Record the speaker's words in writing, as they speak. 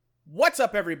What's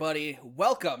up, everybody?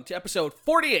 Welcome to episode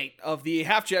 48 of the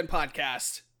Half Gen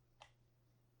Podcast.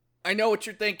 I know what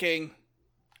you're thinking.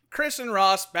 Chris and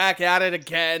Ross back at it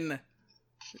again.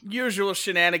 Usual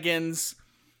shenanigans.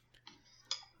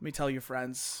 Let me tell you,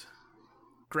 friends.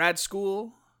 Grad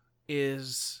school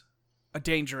is a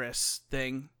dangerous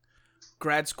thing.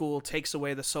 Grad school takes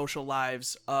away the social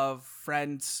lives of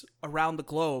friends around the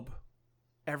globe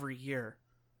every year.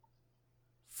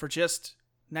 For just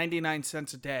 99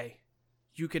 cents a day,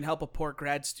 you can help a poor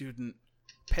grad student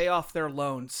pay off their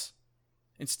loans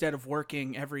instead of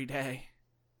working every day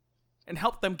and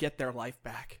help them get their life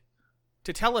back.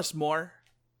 To tell us more,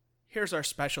 here's our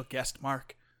special guest,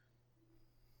 Mark.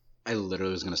 I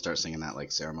literally was going to start singing that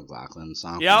like Sarah McLachlan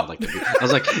song. Yep. I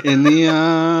was like, in the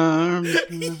arms.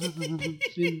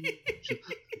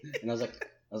 And I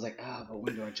was like, but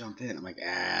when do I jump in? I'm like,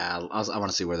 I want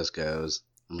to see where this goes.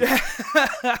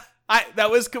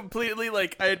 That was completely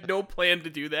like, I had no plan to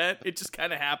do that. It just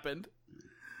kind of happened.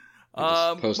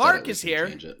 Mark is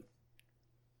here.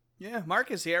 Yeah,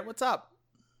 Mark is here. What's up?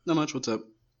 Not much. What's up?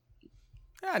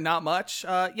 Yeah, not much.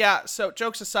 So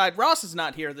jokes aside, Ross is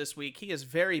not here this week. He is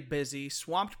very busy,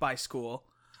 swamped by school.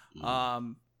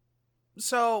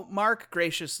 So Mark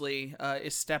graciously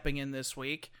is stepping in this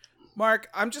week. Mark,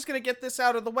 I'm just going to get this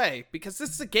out of the way because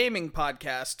this is a gaming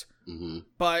podcast. Mm-hmm.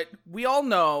 But we all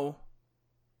know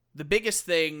the biggest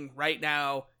thing right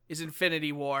now is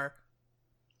Infinity War.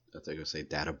 I thought you were going to say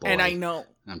Data Boy. And I know.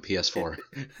 On PS4.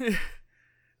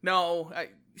 No,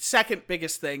 second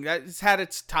biggest thing. It's had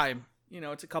its time.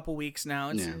 It's a couple weeks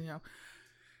now.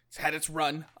 It's had its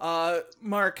run.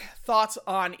 Mark, thoughts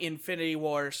on Infinity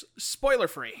Wars? Spoiler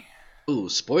free. Ooh,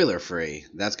 spoiler free.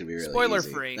 That's going to be really spoiler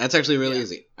easy. Free. That's actually really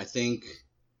easy. I think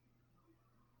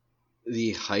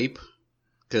the hype,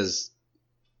 because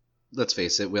let's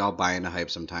face it, we all buy into hype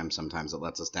sometimes. Sometimes it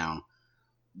lets us down.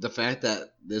 The fact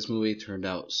that this movie turned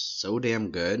out so damn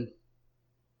good,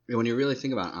 when you really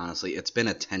think about it, honestly, it's been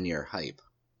a 10-year hype.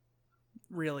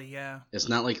 Really, yeah. It's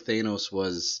not like Thanos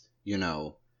was,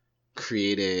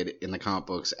 created in the comic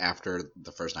books after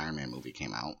the first Iron Man movie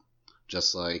came out.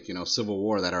 Just like, Civil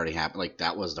War, that already happened. Like,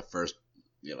 that was the first,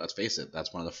 let's face it,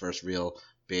 that's one of the first real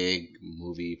big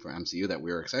movie for MCU that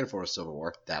we were excited for, was Civil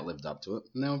War. That lived up to it.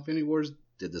 Now Infinity Wars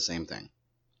did the same thing.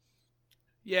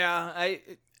 Yeah,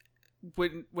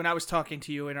 when I was talking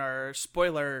to you in our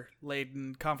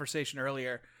spoiler-laden conversation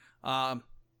earlier, I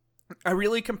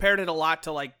really compared it a lot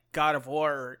to, like, God of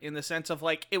War in the sense of,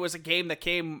 like, it was a game that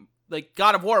came... Like,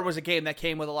 God of War was a game that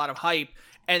came with a lot of hype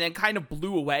and then kind of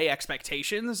blew away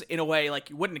expectations in a way, like,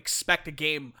 you wouldn't expect a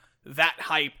game that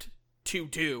hyped to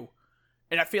do.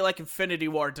 And I feel like Infinity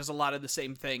War does a lot of the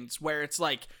same things, where it's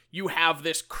like, you have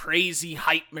this crazy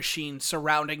hype machine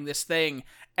surrounding this thing,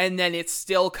 and then it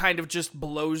still kind of just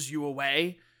blows you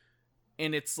away.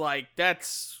 And it's like,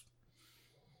 that's...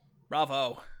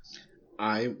 Bravo.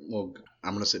 I'm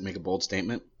going to make a bold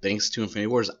statement. Thanks to Infinity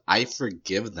Wars, I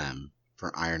forgive them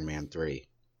for Iron Man 3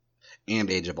 and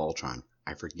Age of Ultron.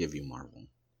 I forgive you, Marvel.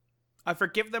 I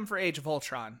forgive them for Age of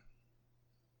Ultron.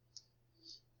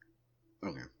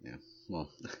 Okay, yeah. Well,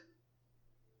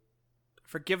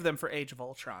 forgive them for Age of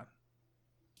Ultron.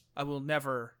 I will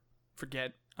never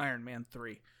forget Iron Man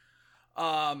 3.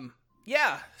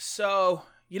 So,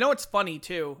 what's funny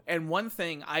too, and one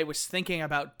thing I was thinking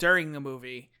about during the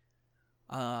movie,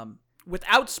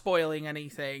 without spoiling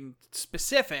anything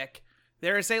specific,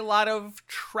 there is a lot of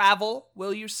travel,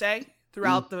 will you say,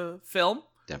 throughout the film.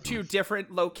 Definitely. To different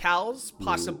locales,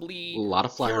 possibly a lot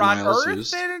of flyer here on miles Earth,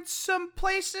 used. and in some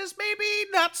places maybe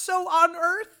not so on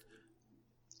Earth.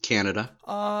 Canada.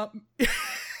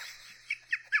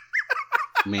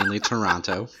 Mainly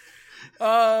Toronto.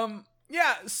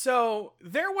 So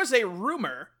there was a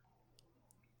rumor.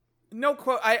 No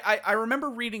quote. I remember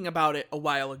reading about it a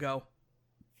while ago.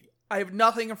 I have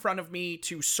nothing in front of me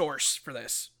to source for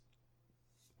this.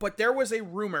 But there was a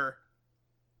rumor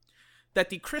that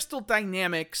the Crystal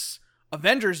Dynamics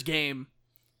Avengers game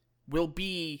will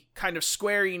be kind of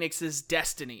Square Enix's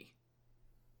Destiny.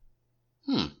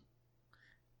 And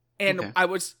okay.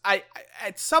 I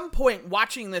at some point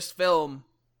watching this film,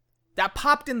 that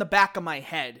popped in the back of my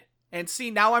head. And see,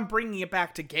 now I'm bringing it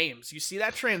back to games. You see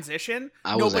that transition?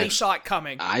 Nobody saw it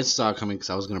coming. I saw it coming because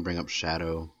I was going to bring up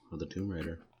Shadow of the Tomb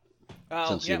Raider.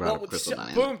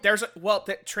 Boom.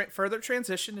 Further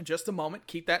transition in just a moment.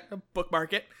 Keep that,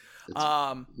 bookmark it. It's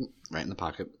right in the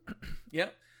pocket. Yeah.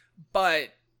 But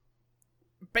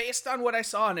based on what I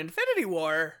saw in Infinity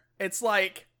War, it's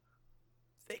like,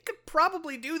 they could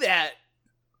probably do that.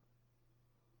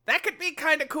 That could be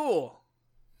kind of cool.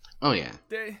 Oh, yeah.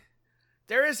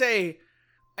 There is a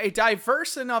a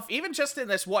diverse enough, even just in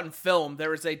this one film, there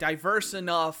was a diverse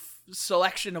enough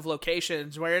selection of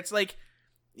locations where it's like,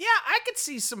 yeah, I could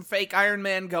see some fake Iron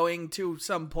Man going to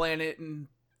some planet in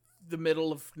the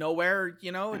middle of nowhere,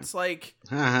 you know? It's like...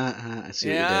 I see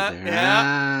what you did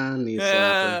there. Knee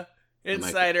slapper.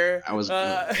 Insider. I was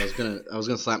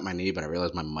gonna slap my knee, but I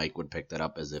realized my mic would pick that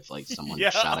up as if like someone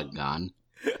shot a gun.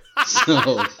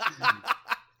 So...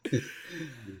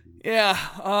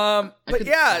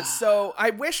 Yeah, so I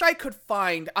wish I could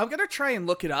find... I'm gonna try and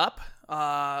look it up.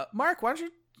 Mark, why don't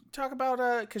you talk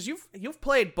about... Because you've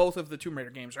played both of the Tomb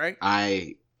Raider games, right?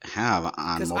 I have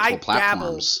on multiple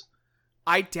platforms.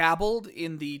 I dabbled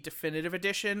in the definitive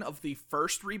edition of the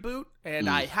first reboot, and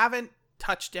I haven't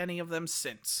touched any of them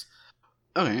since.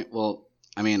 Okay, well,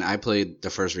 I mean, I played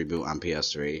the first reboot on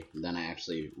PS3, then I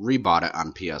actually rebought it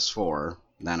on PS4,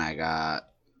 then I got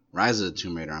Rise of the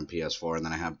Tomb Raider on PS4, and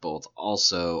then I have both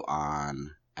also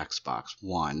on Xbox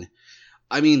One.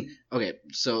 I mean, okay,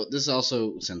 so this is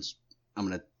also, since I'm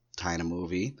going to tie in a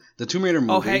movie, the Tomb Raider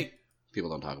movie, people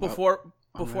don't talk about.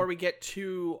 Before we get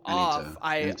too off,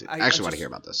 I actually want to hear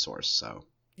about this source, so.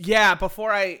 Yeah,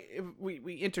 before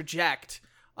we interject,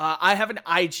 I have an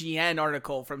IGN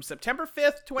article from September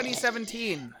 5th,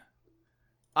 2017.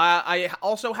 I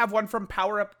also have one from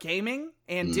Power Up Gaming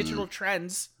and Digital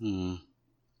Trends.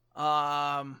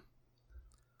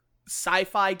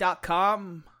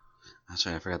 Sci-fi.com. That's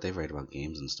right, I forgot they write about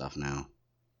games and stuff now.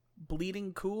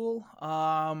 Bleeding Cool.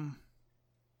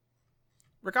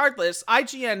 Regardless,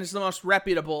 IGN is the most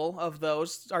reputable of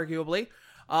those, arguably.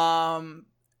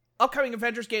 Upcoming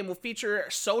Avengers game will feature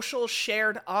social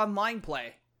shared online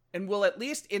play and will, at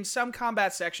least in some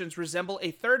combat sections, resemble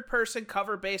a third-person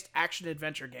cover-based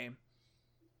action-adventure game.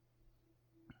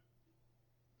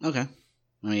 Okay.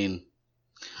 I mean,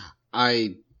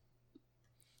 And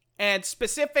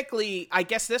specifically, I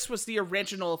guess this was the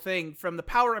original thing from the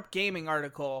Power Up Gaming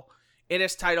article. It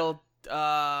is titled,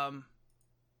 The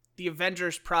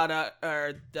Avengers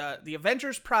the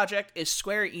Avengers Project is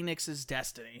Square Enix's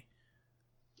Destiny.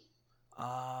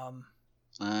 I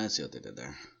see what they did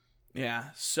there. Yeah.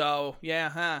 So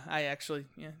I actually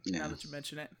now that you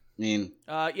mention it. I mean,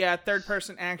 third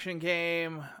person action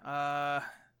game.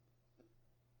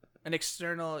 An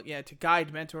external to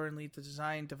guide, mentor, and lead the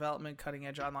design, development, cutting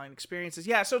edge online experiences.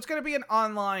 Yeah. So it's gonna be an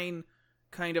online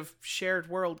kind of shared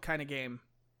world kind of game.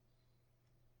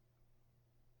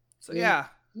 So it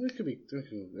could be.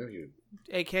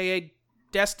 AKA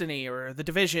Destiny or The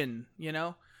Division, you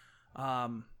know?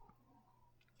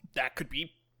 That could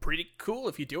be pretty cool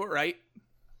if you do it right.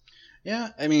 Yeah,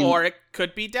 I mean... Or it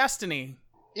could be Destiny.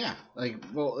 Yeah,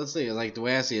 let's see, the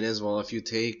way I see it is, if you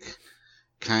take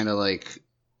kind of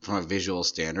from a visual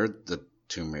standard, the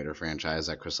Tomb Raider franchise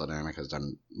that Crystal Dynamics has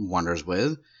done wonders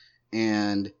with,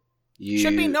 and you...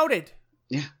 Should be noted.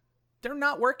 Yeah. They're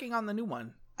not working on the new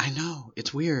one. I know,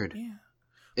 it's weird. Yeah.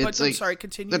 It's but I'm sorry,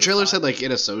 continue. The trailer said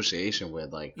in association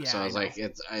with so I was know.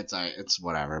 It's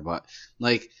whatever, but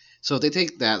so if they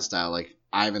take that style,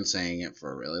 I've been saying it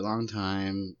for a really long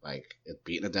time, it's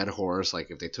beating a dead horse.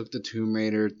 If they took the Tomb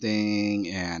Raider thing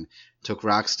and took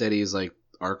Rocksteady's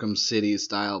Arkham City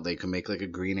style, they could make a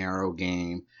Green Arrow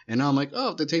game. And now I'm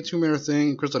if they take Tomb Raider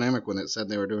thing, Crystal Dynamics when it said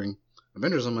they were doing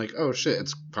Avengers, I'm oh shit,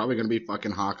 it's probably gonna be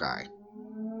fucking Hawkeye.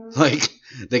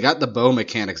 They got the bow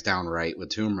mechanics down right with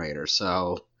Tomb Raider,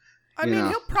 so... I mean,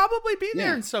 he'll probably be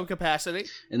there in some capacity.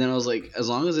 And then I was as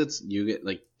long as it's... You get,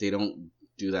 they don't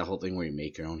do that whole thing where you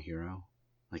make your own hero.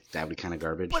 That would be kind of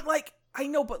garbage. But, I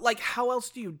know, but, how else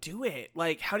do you do it?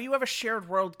 How do you have a shared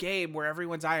world game where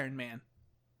everyone's Iron Man?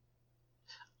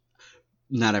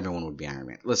 Not everyone would be Iron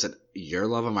Man. Listen, your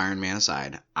love of Iron Man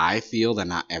aside, I feel that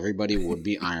not everybody would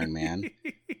be Iron Man.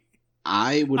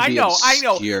 I would be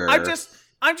obscure.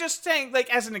 I'm just saying,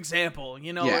 as an example,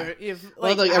 you know, if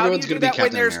everyone's going to be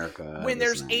Captain there's, America. When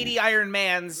there's 80 Iron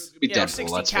Mans, 60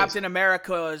 Captain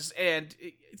Americas, and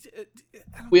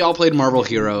we all played Marvel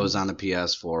Heroes on the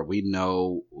PS4. We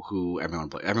know who everyone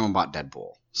played. Everyone bought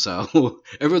Deadpool, so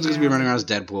everyone's going to be running around as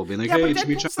Deadpool, being hey, but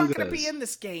Deadpool's not going to be in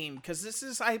this game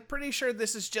because I'm pretty sure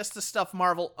this is just the stuff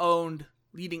Marvel owned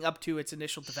leading up to its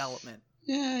initial development.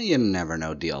 Yeah, you never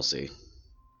know DLC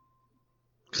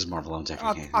because Marvel owns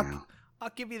every game now. I'll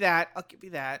give you that.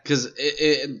 Because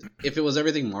if it was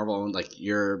everything Marvel owned,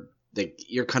 you're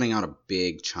cutting out a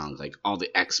big chunk, all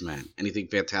the X-Men, anything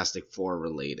Fantastic Four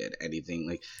related,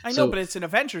 anything I know, but it's an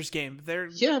Avengers game. They're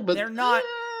not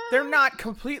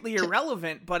completely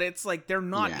irrelevant, but it's they're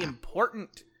not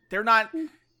important. They're not.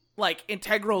 like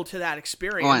integral to that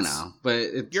experience. Oh, I know,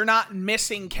 but you're not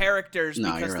missing characters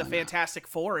No, because you're the really Fantastic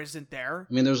Four isn't there.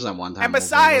 I mean, there was that one time. And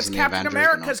besides, Captain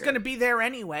America's going to be there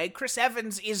anyway. Chris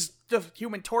Evans is the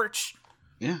Human Torch.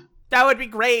 Yeah. That would be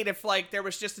great if, like, there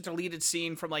was just a deleted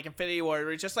scene from, like, Infinity War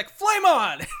where he's just like, flame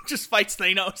on! Just fights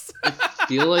Thanos. I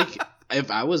feel like if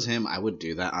I was him, I would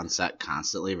do that on set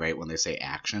constantly, right when they say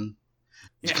action.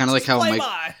 It's kind of like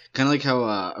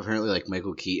how apparently like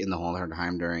Michael Keaton the whole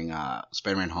time during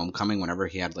Spider-Man: Homecoming, whenever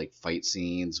he had like fight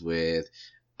scenes with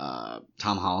Tom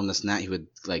Holland, this and that, he would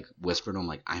like whisper to him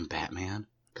like, "I'm Batman,"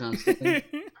 constantly.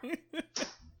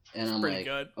 And I'm like,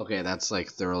 good. Okay, that's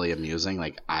like thoroughly amusing.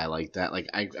 Like I like that. Like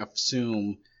I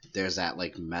assume there's that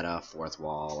like meta fourth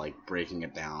wall, like breaking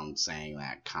it down, saying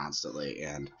that constantly,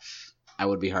 and I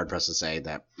would be hard pressed to say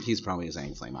that he's probably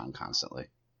saying "flame on" constantly.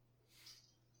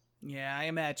 Yeah, I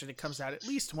imagine it comes out at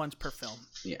least once per film.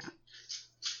 Yeah.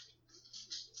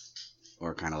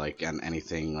 Or kind of like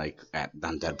anything like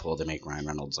on Deadpool, they make Ryan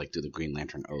Reynolds like do the Green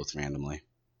Lantern oath randomly.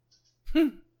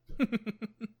 I'm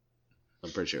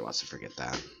pretty sure he wants to forget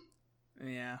that.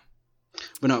 Yeah.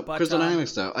 But no, Crystal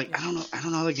Dynamics though, like yeah. I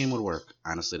don't know how the game would work.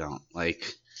 I honestly don't.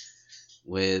 Like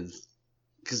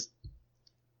because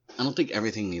I don't think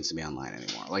everything needs to be online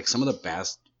anymore. Like some of the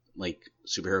best like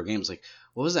superhero games, like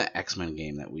what was that X-Men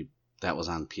game that was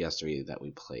on PS3 that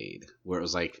we played, where it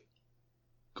was like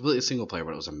completely single player,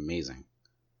 but it was amazing.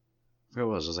 I forget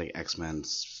what it was. It was like X-Men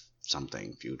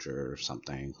something Future or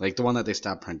something, like the one that they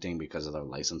stopped printing because of their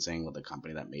licensing with the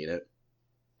company that made it.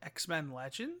 X-Men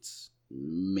Legends.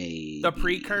 Maybe the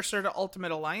precursor to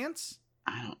Ultimate Alliance.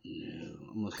 I don't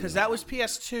know. Because that was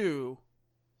PS2.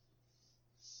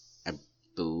 I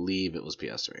believe it was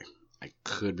PS3. I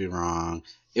could be wrong.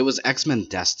 It was X-Men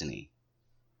Destiny.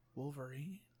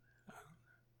 Wolverine?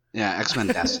 Yeah, X-Men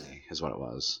Destiny is what it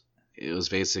was. It was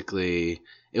basically...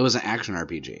 It was an action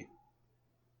RPG.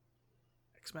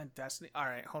 X-Men Destiny?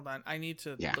 Alright, hold on. I need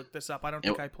to look this up. I don't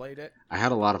think I played it. I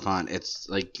had a lot of fun. It's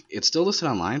like... It's still listed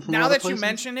online from now that you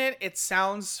mention it, it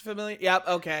sounds familiar. Yep,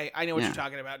 okay. I know what you're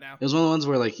talking about now. It was one of the ones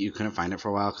where like you couldn't find it for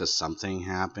a while because something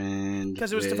happened.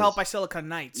 Because it was developed by Silicon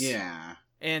Knights. Yeah.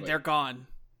 And they're gone.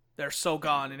 They're so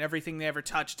gone, and everything they ever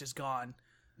touched is gone.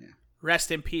 Yeah.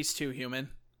 Rest in peace, too, human.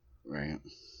 Right.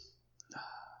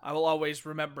 I will always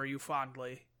remember you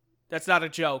fondly. That's not a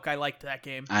joke. I liked that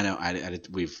game. I know.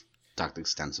 We've talked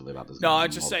extensively about this. No,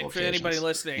 I'm just saying, for anybody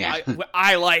listening, yeah.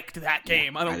 I liked that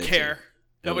game. I don't care.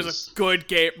 That was a good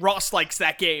game. Ross likes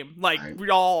that game. Like, we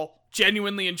all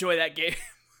genuinely enjoy that game.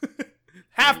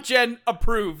 Half Gen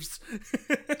approves.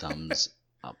 Thumbs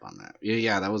up on that.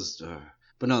 Yeah, that was...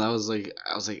 But no, that was like,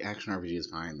 I was like, action RPG is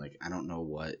fine. Like, I don't know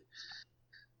what.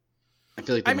 I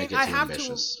feel like they make it too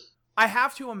ambitious. I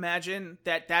have to imagine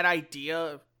that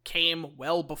idea came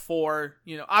well before,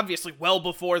 obviously well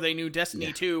before they knew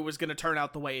Destiny 2 was going to turn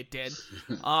out the way it did.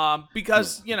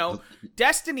 Because,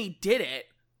 Destiny did it,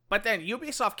 but then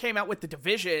Ubisoft came out with The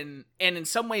Division and in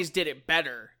some ways did it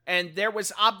better. And there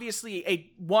was obviously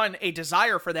a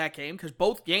desire for that game because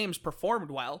both games performed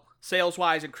well,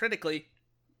 sales-wise and critically.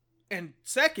 And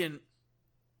second,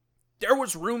 there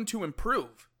was room to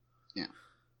improve. Yeah.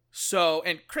 So,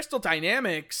 and Crystal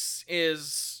Dynamics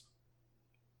is,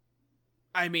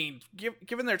 I mean,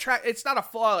 given their track, it's not a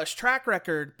flawless track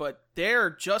record, but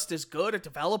they're just as good at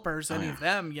developers, any of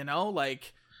them,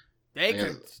 like, they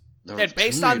could, and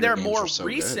based on their more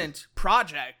recent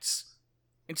projects,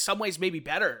 in some ways maybe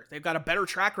better. They've got a better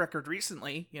track record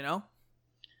recently, Yeah,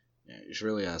 you should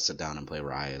really sit down and play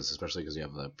Rise, especially because you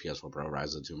have the PS4 Pro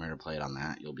Rise of the Tomb Raider. Play it on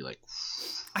that. You'll be like...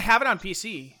 I have it on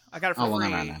PC. I got it for free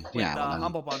then. with the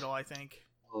Humble Bundle, I think.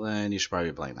 Well, then you should probably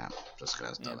be playing that. Just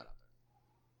because throw that out there.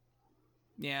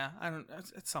 Yeah, I don't...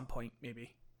 At some point,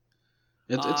 maybe.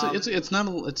 It's not...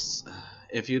 It's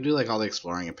if you do like all the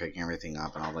exploring and picking everything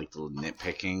up and all like the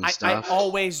nitpicking stuff... I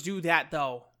always do that,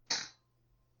 though.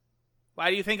 Why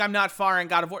do you think I'm not far in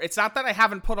God of War? It's not that I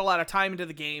haven't put a lot of time into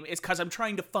the game. It's because I'm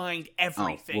trying to find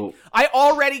everything. Oh, well, I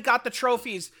already got the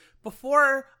trophies.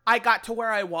 Before I got to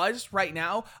where I was right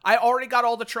now, I already got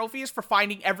all the trophies for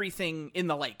finding everything in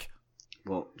the lake.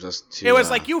 Well, just to... It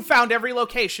was like, you found every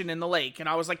location in the lake. And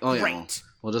I was like, great. Yeah,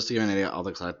 well, just to give you an idea, all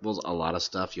the collectibles, a lot of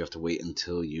stuff, you have to wait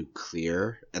until you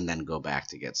clear and then go back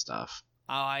to get stuff.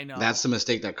 Oh, I know. That's the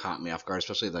mistake that caught me off guard,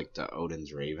 especially like the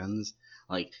Odin's Ravens.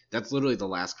 Like, that's literally the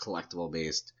last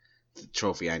collectible-based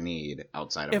trophy I need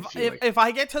outside of if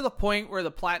I get to the point where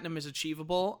the platinum is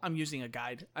achievable, I'm using a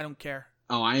guide. I don't care.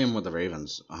 Oh, I am with the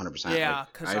Ravens, 100%. Yeah,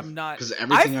 because I'm not... Because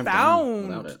everything I've found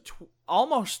done without it.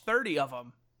 Almost 30 of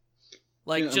them.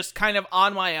 Like, just kind of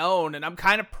on my own, and I'm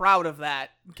kind of proud of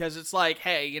that. Because it's like,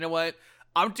 hey, you know what?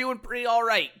 I'm doing pretty all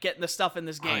right getting the stuff in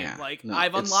this game. yeah. Like, No,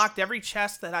 I've unlocked every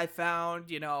chest that I found,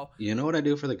 You know what I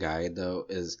do for the guide, though,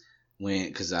 is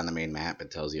because on the main map it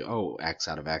tells you, oh, X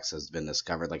out of X has been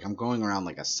discovered. Like, I'm going around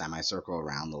like a semicircle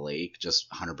around the lake, just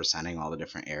 100%ing all the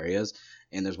different areas.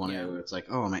 And there's one area where it's like,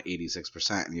 oh, I'm at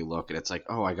 86%. And you look and it's like,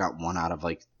 oh, I got 1 out of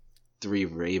like 3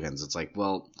 ravens. It's like,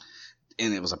 well,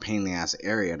 and it was a pain in the ass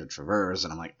area to traverse.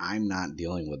 And I'm like, I'm not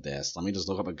dealing with this. Let me just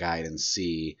look up a guide and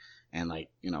see. And like,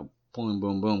 boom,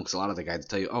 boom, boom. Because a lot of the guides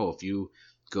tell you, oh, if you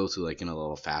go through like,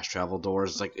 little fast travel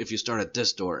doors, it's like if you start at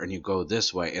this door and you go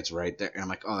this way, it's right there. And I'm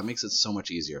like, oh, that makes it so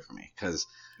much easier for me. Because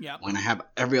when I have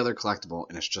every other collectible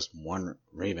and it's just 1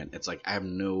 raven, it's like I have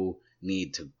no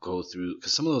need to go through.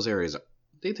 Because some of those areas,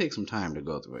 they take some time to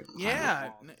go through it.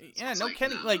 No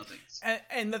kidding. Like,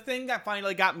 and the thing that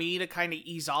finally got me to kind of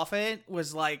ease off it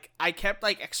was like I kept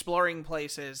like exploring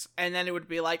places, and then it would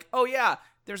be like, oh yeah,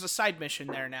 there's a side mission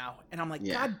there now, and I'm like,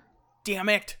 God damn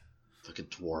it. Fucking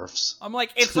dwarfs. I'm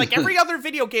like, it's like every other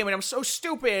video game, and I'm so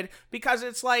stupid because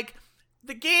it's like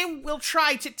the game will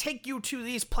try to take you to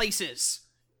these places.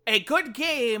 A good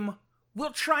game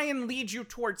will try and lead you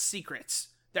towards secrets.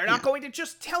 They're not going to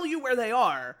just tell you where they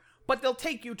are, but they'll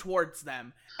take you towards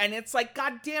them. And it's like,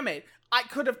 God damn it. I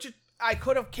could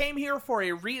have came here for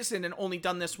a reason and only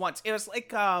done this once. It was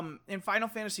like in Final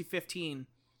Fantasy 15.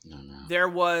 No. There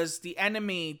was the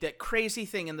enemy, that crazy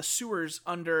thing in the sewers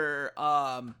under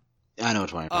I know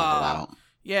what you're talking about.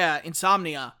 Yeah,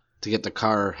 Insomnia. To get the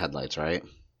car headlights, right?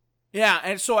 Yeah,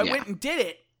 and so I went and did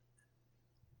it.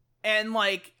 And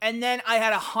then I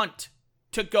had a hunt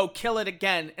to go kill it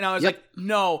again. And I was like,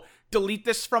 no, delete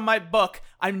this from my book.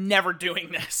 I'm never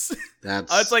doing this. I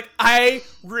was like, I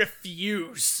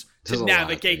refuse to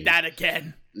navigate that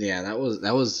again. Yeah,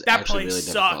 that actually really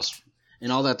difficult.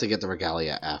 And all that to get the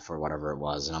Regalia F or whatever it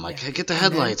was. And I'm like, hey, get the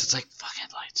headlights. It's like, fuck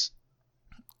headlights.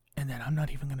 And then I'm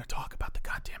not even going to talk about the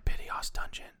goddamn Piteos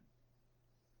dungeon.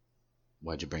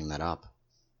 Why'd you bring that up?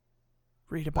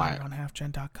 Read about it on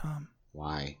halfgen.com.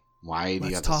 Why? Why do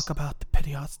you have to talk about the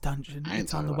Piteos dungeon?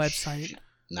 It's on the website. Shit.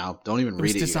 No, don't even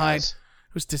read it, you guys.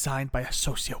 It was designed by a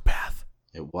sociopath.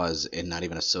 It was, and not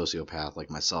even a sociopath like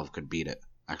myself could beat it.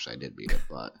 Actually, I did beat it,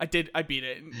 but I beat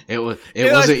it. It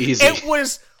wasn't easy. It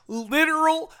was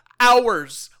literal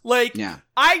hours. Like,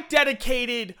 I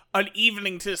dedicated an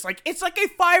evening to this. Like, it's like a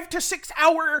 5 to 6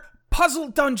 hour puzzle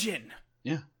dungeon.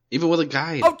 Yeah, even with a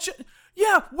guide.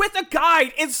 Yeah, with a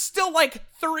guide, it's still like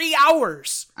 3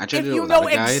 hours. I tried if to do it you without know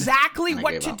a guide, exactly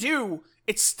what to do,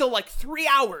 it's still like 3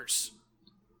 hours.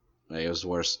 It was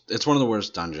worse. It's one of the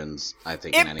worst dungeons, I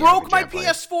think. It broke my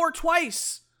PS4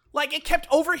 twice. Like, it kept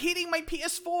overheating my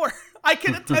PS4. I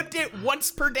could attempt it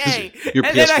once per day. Your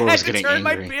and PS4 then I had was to getting turn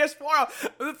angry. my PS4 off.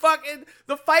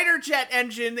 The fighter jet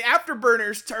engine, the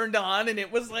afterburners turned on, and it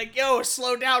was like, yo,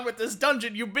 slow down with this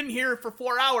dungeon. You've been here for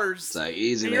 4 hours. It's like,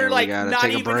 easy, and man. You're like, we gotta not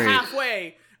take a even break.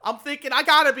 halfway. I'm thinking, I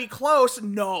gotta be close.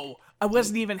 No, I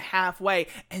wasn't even halfway.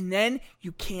 And then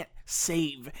you can't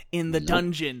save in the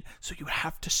dungeon, so you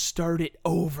have to start it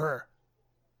over.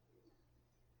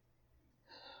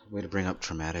 Way to bring up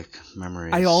traumatic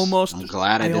memories. I'm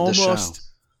glad I did the show.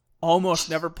 Almost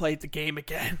never played the game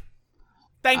again.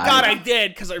 Thank God I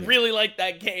did, because I really liked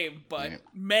that game. But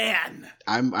man,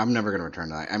 I'm never gonna return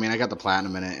to that. I mean, I got the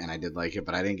platinum in it, and I did like it,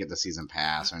 but I didn't get the season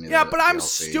pass or anything. Yeah, but I'm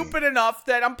stupid enough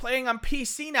that I'm playing on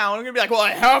PC now, and I'm gonna be like, well,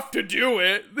 I have to do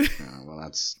it. Well,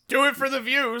 that's do it for the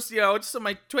views, so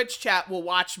my Twitch chat will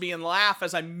watch me and laugh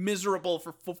as I'm miserable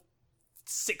for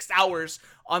 6 hours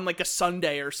on like a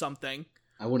Sunday or something.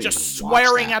 I wouldn't just even watch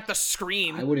swearing that. at the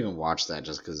screen. I wouldn't even watch that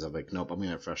just because I'm like, nope, I'm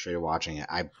gonna get frustrated watching it.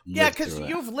 Because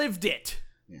you've lived it.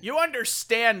 Yeah. You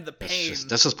understand the pain.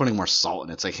 That's just putting more salt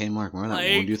in it. It's like, hey, Mark, remember that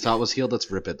wound you thought was healed?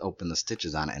 Let's rip it, open the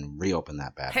stitches on it, and reopen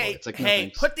that bad boy. It's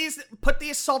like, put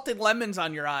these salted lemons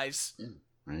on your eyes. Yeah,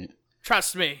 right?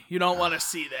 Trust me, you don't want to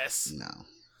see this.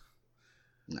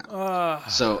 No.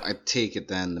 So I take it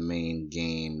then the main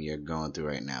game you're going through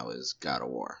right now is God of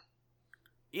War.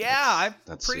 Yeah,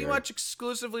 I've pretty much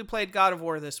exclusively played God of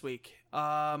War this week.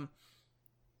 Actually,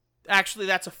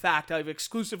 that's a fact. I've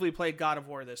exclusively played God of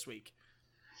War this week.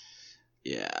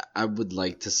 Yeah, I would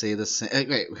like to say the same.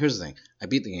 Wait, here's the thing. I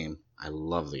beat the game. I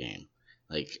love the game.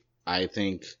 Like, I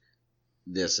think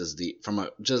this is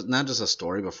not just a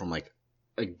story, but from like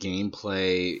a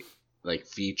gameplay, like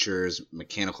features,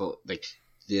 mechanical, like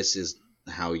this is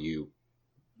how you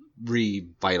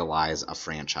revitalize a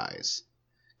franchise.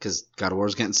 Because God of War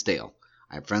is getting stale.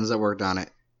 I have friends that worked on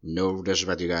it. No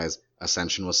disrespect to you guys.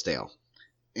 Ascension was stale.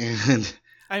 And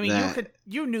I mean,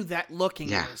 you knew that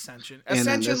looking at Ascension.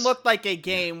 Ascension looked like a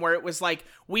game where it was like,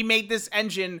 we made this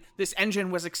engine. This engine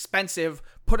was expensive.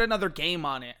 Put another game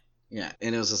on it. Yeah,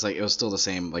 and it was just like it was still the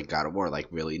same like God of War, like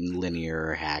really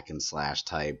linear hack and slash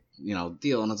type,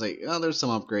 deal. And it's like, oh, there's some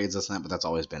upgrades, this and that, but that's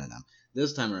always been in them.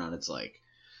 This time around, it's like,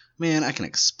 man, I can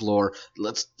explore.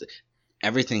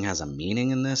 Everything has a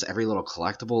meaning in this. Every little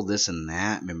collectible, this and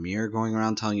that, Mimir going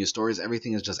around telling you stories.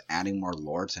 Everything is just adding more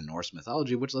lore to Norse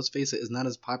mythology, which, let's face it, is not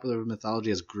as popular of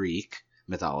mythology as Greek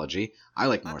mythology. I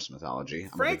like Norse mythology.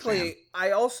 Frankly,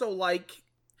 I also like.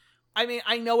 I mean,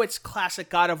 I know it's classic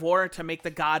God of War to make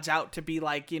the gods out to be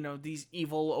like, these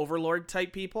evil overlord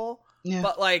type people. Yeah.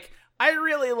 But, like, I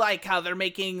really like how they're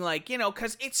making, like,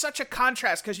 because it's such a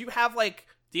contrast. Because you have, like,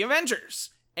 the Avengers.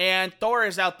 And Thor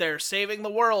is out there saving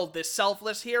the world, this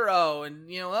selfless hero.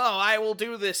 And, I will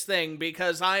do this thing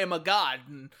because I am a god.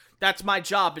 And that's my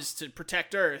job, is to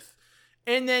protect Earth.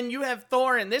 And then you have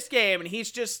Thor in this game, and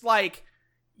he's just like,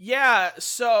 yeah,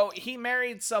 so he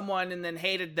married someone and then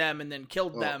hated them and then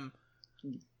killed them.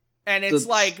 And it's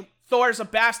like, Thor's a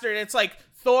bastard. It's like,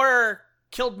 Thor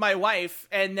killed my wife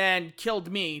and then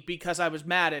killed me because I was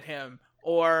mad at him.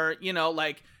 Or,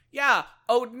 yeah,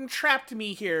 Odin trapped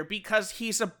me here because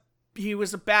he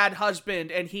was a bad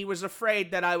husband and he was afraid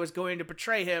that I was going to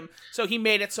betray him. So he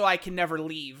made it so I can never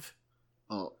leave.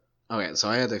 Oh, okay. So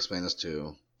I had to explain this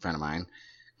to a friend of mine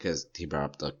because he brought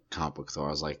up the comic book Thor.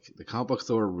 I was like, the comic book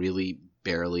Thor really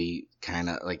barely kind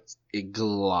of like it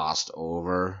glossed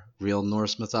over real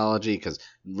Norse mythology, because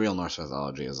real Norse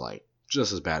mythology is like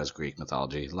just as bad as Greek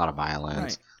mythology. A lot of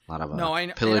violence, a lot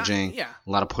of pillaging, a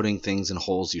lot of putting things in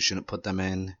holes you shouldn't put them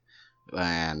in,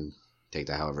 and take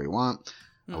that however you want.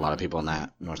 Mm-hmm. A lot of people in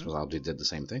that Norse mythology did the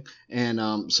same thing,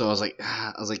 and so I was like,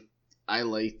 I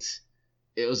liked.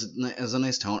 It was a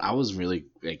nice tone. I was really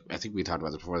like, I think we talked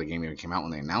about this before the game even came out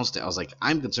when they announced it. I was like,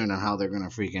 I'm concerned on how they're gonna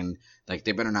freaking like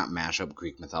they better not mash up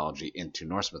Greek mythology into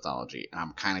Norse mythology. And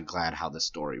I'm kind of glad how this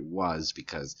story was,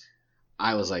 because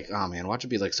I was like, oh man, watch it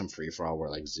be like some free for all where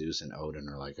like Zeus and Odin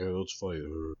are like, oh, let's fight,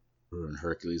 and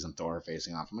Hercules and Thor are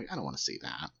facing off. I'm like, I don't want to see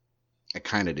that. I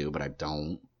kind of do, but I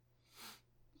don't.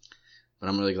 But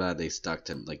I'm really glad they stuck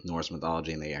to like Norse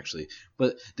mythology, and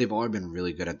but they've always been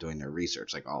really good at doing their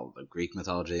research. Like all the Greek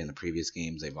mythology in the previous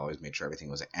games, they've always made sure everything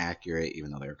was accurate,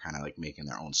 even though they were kind of like making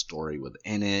their own story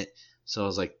within it. So I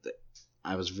was like,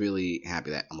 I was really happy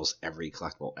that almost every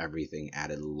collectible, everything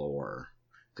added lore,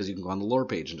 because you can go on the lore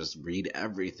page and just read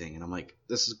everything. And I'm like,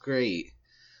 this is great.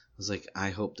 I was like, I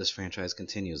hope this franchise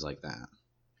continues like that.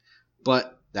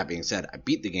 But that being said, I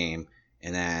beat the game,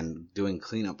 and then doing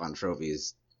cleanup on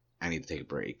trophies, I need to take a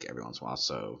break every once in a while,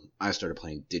 so I started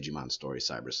playing Digimon Story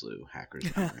Cyber Sleuth Hacker's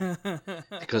Memory.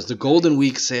 Because the Golden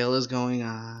Week sale is going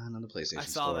on the PlayStation Store. I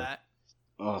saw that.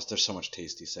 Oh, there's so much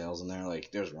tasty sales in there.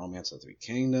 Like, there's Romance of the Three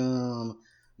Kingdom,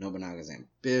 Nobunaga's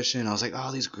Ambition. I was like,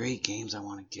 oh, these great games I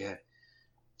want to get.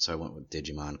 So I went with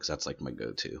Digimon, because that's like my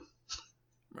go-to.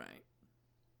 Right.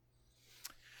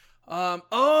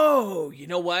 Oh, you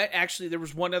know what? Actually, there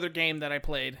was one other game that I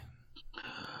played.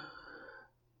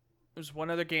 There's one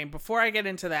other game. Before I get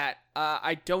into that,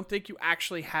 I don't think you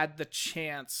actually had the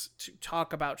chance to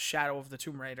talk about Shadow of the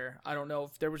Tomb Raider. I don't know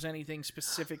if there was anything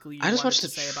specifically you wanted to say about that. I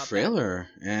just watched the trailer,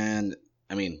 and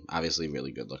I mean, obviously,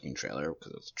 really good looking trailer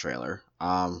because it's a trailer.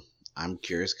 I'm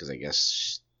curious because I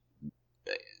guess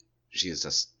she is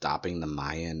just stopping the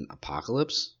Mayan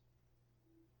apocalypse.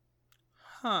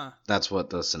 Huh. That's what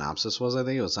the synopsis was, I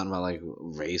think. It was something about, like,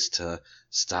 race to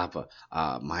stop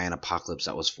a Mayan apocalypse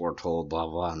that was foretold, blah,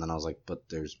 blah. And then I was like, but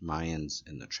there's Mayans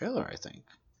in the trailer, I think.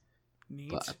 Neat.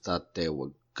 But I thought they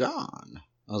were gone.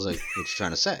 I was like, what you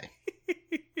trying to say?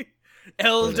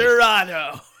 El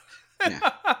Dorado.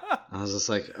 Yeah. I was just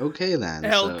like, okay, then.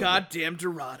 Goddamn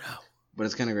Dorado. But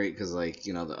it's kind of great because, like,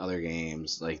 the other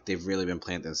games, like, they've really been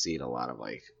planting the seed a lot of,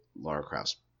 like, Lara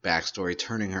Croft's backstory,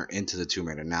 turning her into the Tomb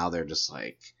Raider. Now they're just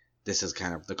like, this is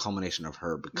kind of the culmination of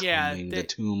her becoming the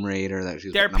Tomb Raider that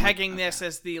she's. They're pegging this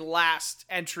as the last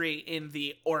entry in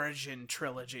the Origin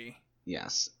trilogy.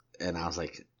 Yes, and I was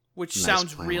like, which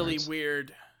sounds really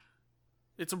weird.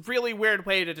 It's a really weird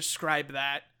way to describe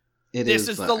that. This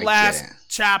is the last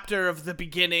chapter of the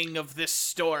beginning of this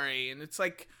story, and it's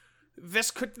like,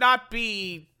 this could not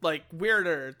be, like,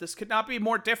 weirder. This could not be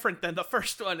more different than the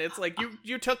first one. It's like,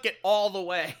 you took it all the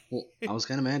way. Well, I was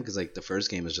kind of mad because, like, the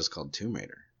first game is just called Tomb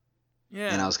Raider.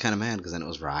 Yeah. And I was kind of mad because then it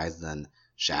was Rise, then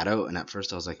Shadow, and at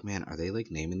first I was like, man, are they,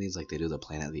 like, naming these like they do the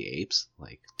Planet of the Apes?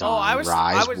 Like, Dawn,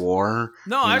 Rise, War?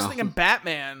 No, I was thinking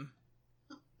Batman.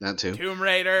 That too. Tomb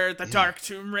Raider, the Dark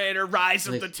Tomb Raider, Rise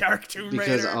of the Dark Tomb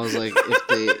Raider. Because I was like,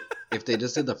 if they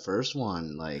just did the first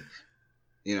one, like,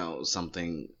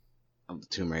 something of the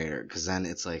Tomb Raider, because then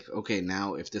it's like, okay,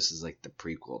 now if this is like the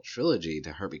prequel trilogy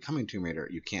to her becoming Tomb Raider,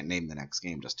 you can't name the next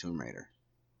game just Tomb Raider.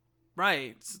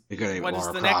 Right. Because What is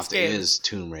Lara the next Croft game? is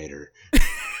Tomb Raider.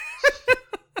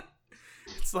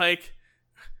 It's like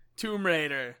Tomb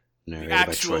Raider. Narrated The by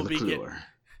actual Troy McClure.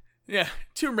 Yeah,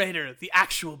 Tomb Raider, the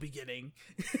actual beginning.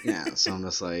 Yeah, so I'm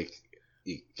just like...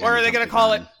 Or are they going to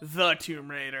call it The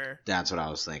Tomb Raider? That's what I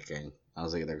was thinking. I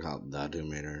was thinking they're called The Tomb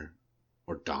Raider.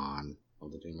 Or Dawn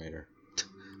of the Tomb Raider.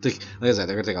 Like I said,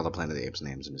 they're going to take all the Planet of the Apes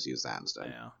names and just use that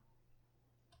instead. Yeah.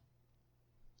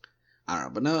 I don't know,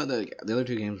 but no, the other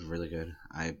two games were really good.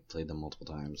 I played them multiple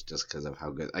times just because of how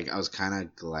good... Like, I was kind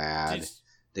of glad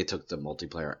they took the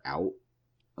multiplayer out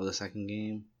of the second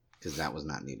game, because that was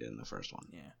not needed in the first one.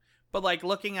 Yeah. But, like,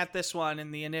 looking at this one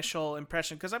and the initial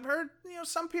impression, because I've heard,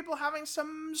 some people having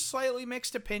some slightly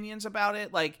mixed opinions about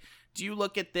it. Like, do you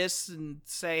look at this and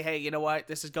say, hey, you know what,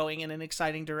 this is going in an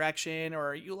exciting direction? Or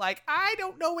are you like, I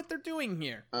don't know what they're doing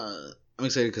here? I'm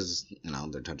excited because,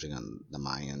 they're touching on the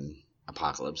Mayan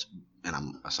apocalypse, and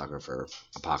I'm a sucker for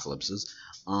apocalypses.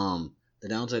 The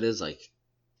downside is, like,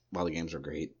 while the games are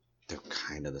great, they're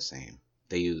kind of the same.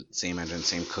 They use same engine,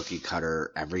 same cookie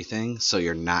cutter, everything. So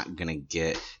you're not gonna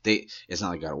get it's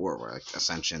not like God of War where like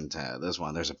Ascension to this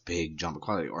one, there's a big jump in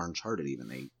quality. Or Uncharted even,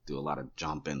 they do a lot of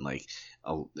jumping. Like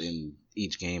in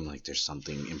each game, like there's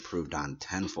something improved on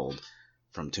tenfold.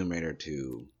 From Tomb Raider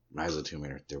to Rise of the Tomb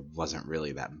Raider, there wasn't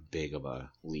really that big of a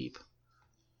leap.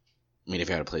 I mean, if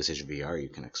you had a PlayStation VR, you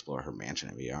can explore her mansion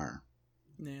in VR.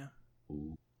 Yeah.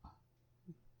 Ooh.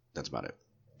 That's about it.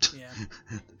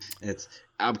 Yeah.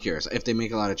 I'm curious if they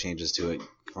make a lot of changes to it.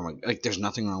 There's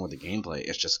nothing wrong with the gameplay.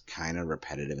 It's just kind of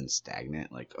repetitive and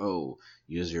stagnant. Like, oh,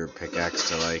 use your pickaxe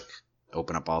to like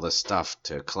open up all this stuff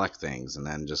to collect things, and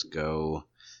then just go,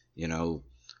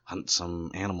 hunt some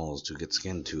animals to get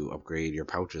skin to upgrade your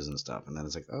pouches and stuff. And then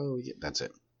it's like, oh, yeah, that's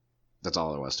it. That's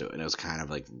all there was to it. And it was kind of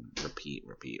like repeat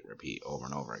over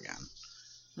and over again.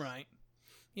 Right.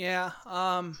 Yeah.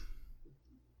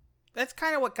 That's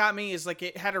kind of what got me, is like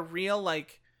it had a real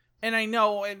and I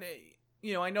know,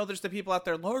 I know there's the people out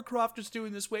there, Lara Croft was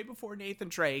doing this way before Nathan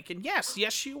Drake, and yes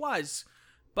she was,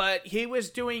 but he was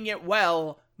doing it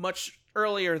well much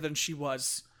earlier than she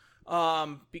was,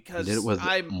 because he did it with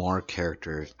more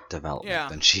character development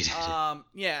than she did.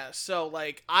 So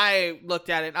like I looked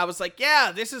at it and I was like,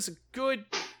 yeah, this is a good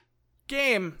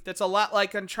game that's a lot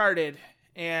like Uncharted,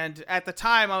 and at the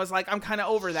time I was like, I'm kind of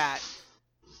over that.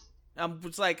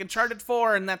 It's like Uncharted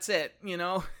 4 and that's it,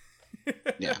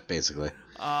 Yeah, basically.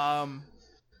 I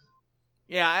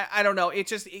don't know.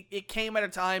 It came at a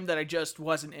time that I just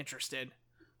wasn't interested.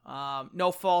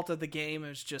 No fault of the game. It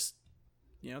was just,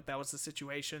 that was the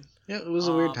situation. Yeah, it was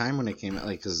a weird time when it came out,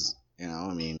 because,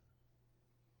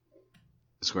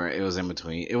 Square, it was in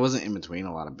between. It wasn't in between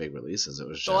a lot of big releases. It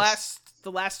was just...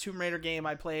 The last Tomb Raider game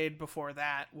I played before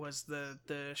that was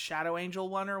the Shadow Angel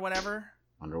one or whatever.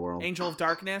 Underworld? Angel of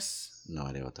Darkness? No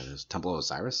idea what that is. Temple of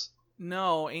Osiris?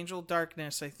 No, Angel of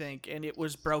Darkness, I think, and it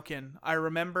was broken. I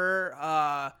remember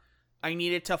I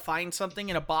needed to find something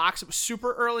in a box. It was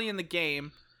super early in the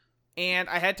game, and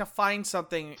I had to find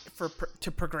something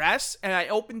to progress, and I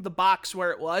opened the box where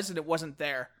it was, and it wasn't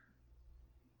there.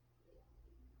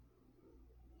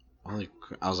 I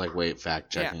was like, wait,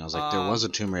 fact checking. I was like, there was a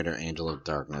Tomb Raider Angel of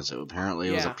Darkness. Apparently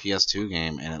it was a PS2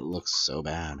 game, and it looks so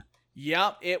bad.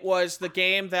 Yep, it was the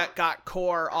game that got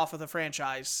Core off of the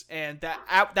franchise, and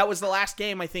that was the last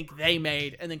game I think they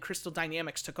made, and then Crystal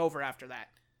Dynamics took over after that.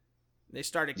 They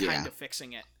started kind of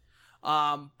fixing it.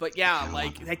 But yeah,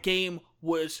 like that game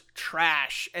was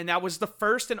trash, and that was the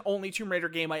first and only Tomb Raider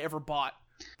game I ever bought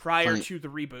prior to the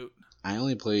reboot. I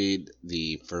only played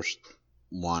the first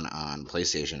one on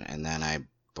PlayStation, and then I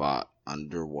bought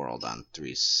Underworld on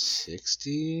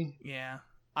 360. Yeah,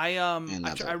 I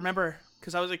remember.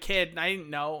 Because I was a kid and I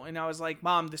didn't know, and I was like,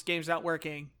 Mom, this game's not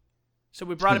working. So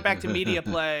we brought it back to Media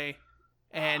Play,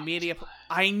 and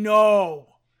I know.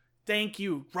 Thank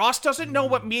you. Ross doesn't know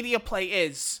what Media Play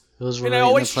is. It was right in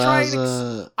the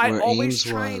plaza where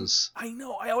Ames was. I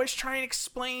know. I always try and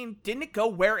explain. Didn't it go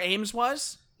where Ames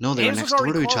was? No, they were next door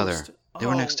to each other. They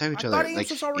were next to each other.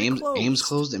 Ames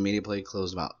closed and Media Play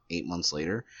closed about 8 months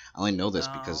later. I only know this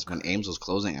because when Ames was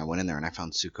closing, I went in there and I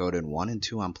found Suikoden 1 and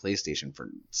 2 on PlayStation for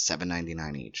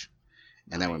 $7.99 each.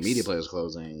 And then when Media Play was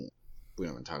closing, we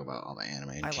don't even talk about all the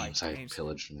anime games I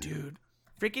pillaged from there. Dude,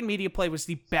 freaking Media Play was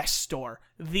the best store.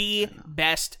 The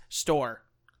best store.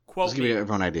 Just to give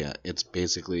everyone an idea, it's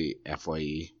basically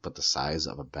FYE, but the size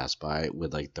of a Best Buy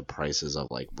with like the prices of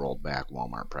like rolled back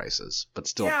Walmart prices, but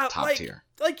still top tier.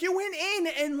 Like you went in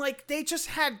and like they just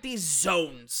had these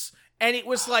zones, And it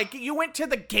was like, you went to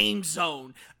the game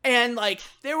zone, and like,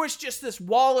 there was just this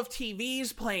wall of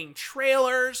TVs playing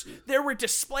trailers. There were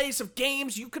displays of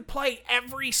games. You could play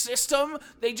every system.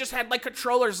 They just had like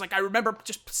controllers. Like, I remember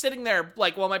just sitting there,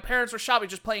 like, while my parents were shopping,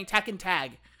 just playing Tekken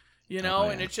Tag, you know?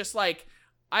 And it's just like,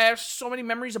 I have so many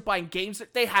memories of buying games.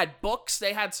 That they had books,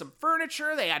 they had some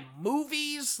furniture, they had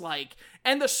movies, like,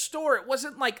 and the store, it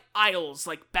wasn't like aisles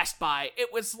like Best Buy.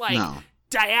 It was like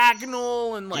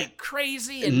diagonal and like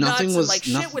crazy and nothing nuts was,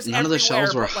 and like shit was none of the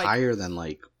shelves were like, higher than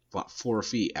like 4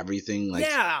 feet. Everything like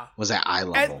was at eye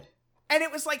level. And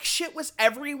it was like shit was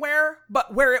everywhere,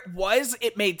 but where it was,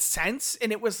 it made sense.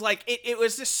 And it was like, it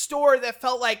was this store that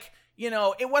felt like, you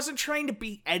know, it wasn't trying to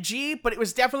be edgy, but it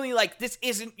was definitely like, this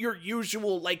isn't your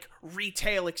usual like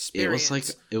retail experience. It was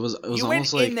like, it was you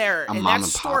almost like in there, a mom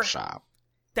and pop shop.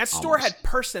 That store had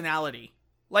personality.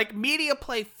 Like, Media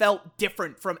Play felt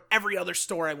different from every other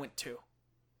store I went to.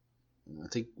 I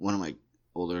think one of my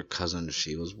older cousins,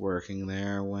 she was working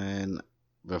there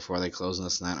before they closed on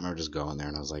this night. I remember just going there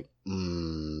and I was like,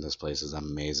 this place is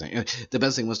amazing. And the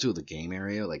best thing was too, the game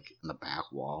area, like in the back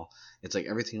wall, it's like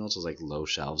everything else was like low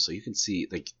shelves. So you can see,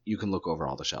 like, you can look over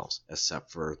all the shelves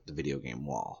except for the video game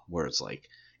wall, where it's like,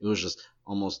 it was just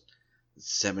almost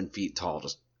 7 feet tall,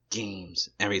 just games,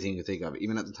 everything you think of.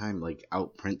 Even at the time, like,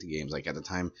 outprint the games. Like, at the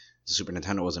time, the Super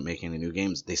Nintendo wasn't making any new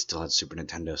games. They still had Super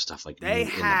Nintendo stuff, like, they in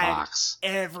the box.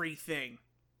 Everything.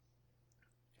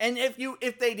 And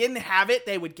if they didn't have it,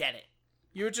 they would get it.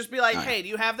 You would just be like, hey, do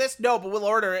you have this? No, but we'll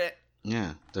order it.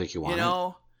 Yeah. They're like, you want it? You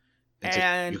know? It's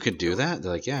and like, you could do that?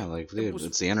 They're like, yeah. Like, dude,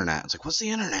 it's the internet. It's like, what's the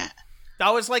internet?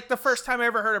 That was like the first time I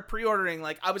ever heard of pre-ordering.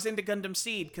 Like, I was into Gundam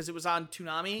Seed because it was on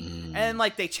Toonami, and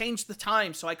like they changed the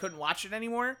time so I couldn't watch it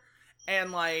anymore.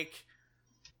 And like,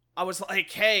 I was like,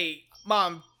 "Hey,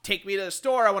 Mom, take me to the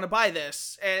store. I want to buy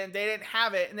this." And they didn't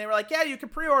have it, and they were like, "Yeah, you can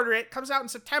pre-order it. It comes out in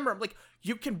September." I'm like,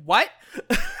 "You can what?"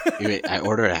 I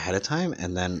order it ahead of time,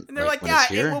 and then and they're like,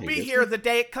 "Yeah, it will be here the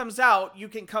day it comes out. You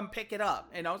can come pick it up."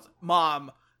 And I was like,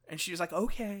 "Mom," and she was like,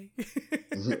 "Okay."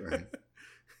 Right.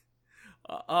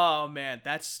 Oh man,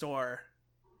 that store.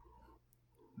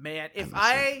 Man, if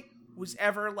I was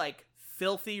ever like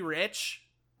filthy rich,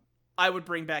 I would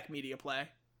bring back Media Play.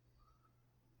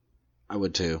 I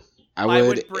would too. I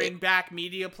would bring back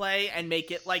Media Play and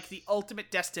make it like the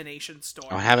ultimate destination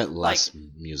store. I have it less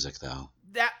music though.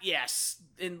 That yes,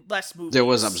 in less movies.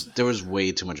 There was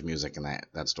way too much music in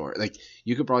that store. Like,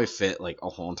 you could probably fit like a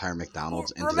whole entire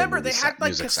McDonald's into remember, the they had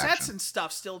like cassettes section. and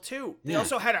stuff still too. They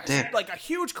also had a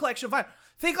huge collection of vinyl.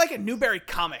 Think like a Newberry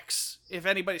Comics, if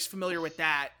anybody's familiar with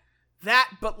that. That,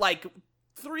 but like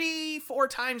 3-4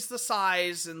 times the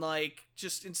size, and like,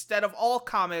 just instead of all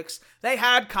comics, they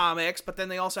had comics, but then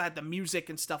they also had the music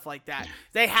and stuff like that.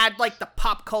 They had like the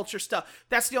pop culture stuff.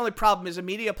 That's the only problem, is a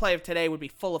Media Play of today would be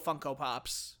full of Funko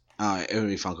Pops. It would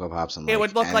be Funko Pops, and like, it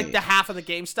would look like the half of the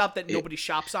GameStop that nobody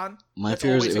shops on. My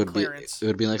fear is it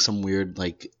would be like some weird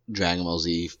like Dragon Ball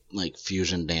Z like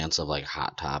fusion dance of like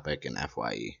Hot Topic and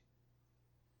FYE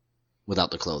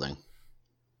without the clothing.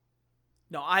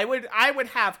 No, I would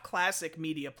have classic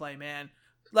Media Play, man.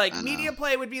 Like, Media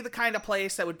Play would be the kind of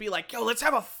place that would be like, yo, let's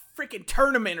have a freaking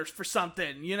tournament or for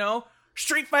something, you know?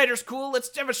 Street Fighter's cool,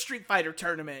 let's have a Street Fighter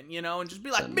tournament, you know? And just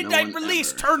be like, midnight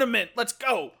release tournament, let's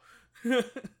go.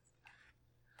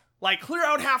 Like, clear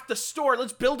out half the store,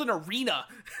 let's build an arena.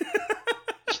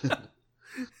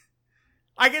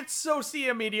 I could so see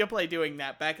a Media Play doing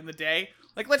that back in the day.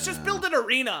 Like, let's just build an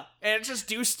arena and just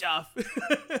do stuff.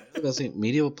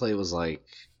 Media Play was like...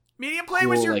 Media Play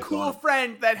was your like cool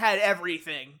friend that had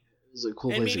everything. It was a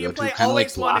cool place Media to go Play to. Kind of like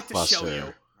Blockbuster.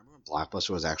 Remember Blockbuster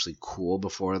was actually cool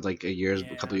before, like, a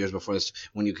couple years before this,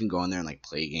 when you can go in there and like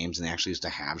play games, and they actually used to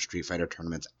have Street Fighter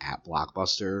tournaments at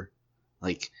Blockbuster.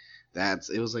 Like,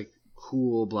 it was like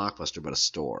cool Blockbuster, but a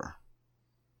store.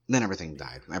 And then everything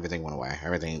died. Everything went away.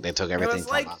 They took everything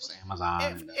from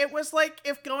Amazon. It was like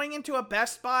if going into a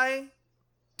Best Buy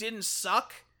didn't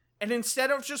suck, and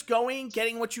instead of just going,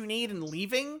 getting what you need, and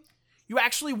leaving, you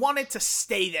actually wanted to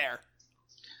stay there.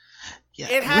 Yeah,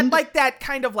 it had like that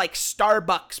kind of like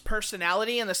Starbucks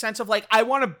personality, in the sense of like, I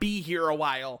want to be here a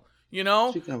while, you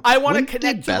know? I want to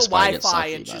connect to the Wi-Fi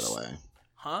and just... By the way?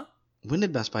 Huh? When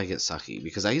did Best Buy get sucky?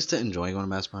 Because I used to enjoy going to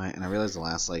Best Buy, and I realized the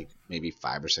last, like, maybe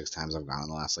 5 or 6 times I've gone in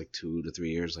the last, like, 2 to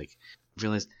 3 years, like, I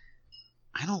realized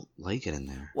I don't like it in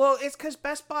there. Well, it's because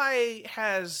Best Buy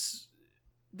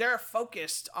they're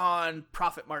focused on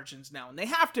profit margins now, and they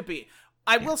have to be.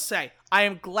 I will say, I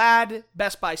am glad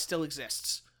Best Buy still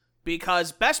exists,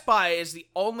 because Best Buy is the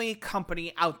only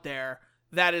company out there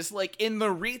that is, like, in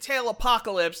the retail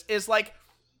apocalypse, is like,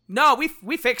 no,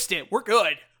 we fixed it. We're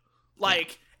good.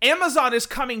 Like... Amazon is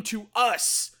coming to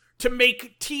us to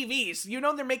make TVs. You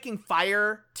know they're making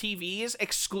Fire TVs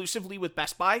exclusively with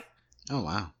Best Buy? Oh,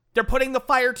 wow. They're putting the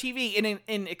Fire TV in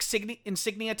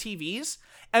Insignia TVs,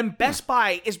 and Best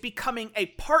Buy is becoming a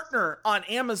partner on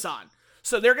Amazon.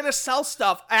 So they're going to sell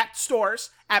stuff at stores,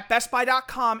 at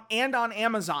bestbuy.com and on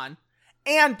Amazon,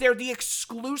 and they're the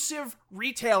exclusive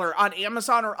retailer on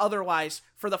Amazon or otherwise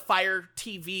for the Fire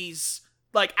TVs,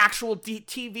 like actual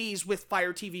TVs with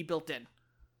Fire TV built in.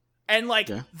 And, like,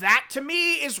 that to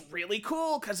me is really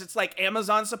cool because it's like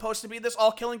Amazon's supposed to be this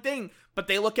all-killing thing, but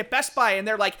they look at Best Buy and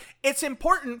they're like, it's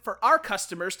important for our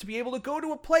customers to be able to go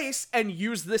to a place and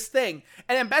use this thing.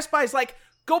 And then Best Buy's like,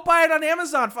 go buy it on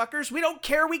Amazon, fuckers. We don't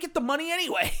care. We get the money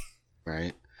anyway.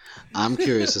 Right. I'm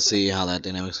curious to see how that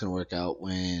dynamic's going to work out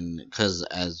because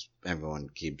as everyone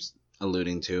keeps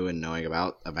alluding to and knowing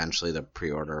about, eventually the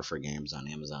pre-order for games on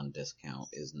Amazon discount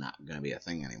is not going to be a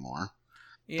thing anymore.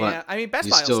 Yeah, but I mean, Best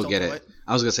Buy will still get it.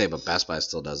 I was going to say, but Best Buy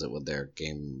still does it with their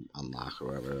Game Unlock or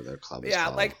whatever their club is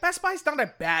called. Yeah, like, Best Buy's not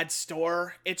a bad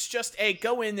store. It's just a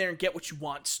go in there and get what you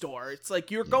want store. It's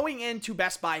like you're going into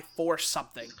Best Buy for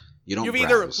something. You don't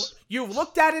browse. You've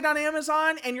looked at it on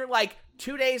Amazon and you're like,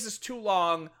 2 days is too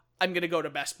long. I'm going to go to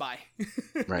Best Buy.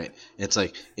 Right. It's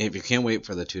like, if you can't wait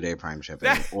for the 2-day Prime shipping,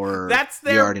 that's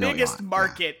their biggest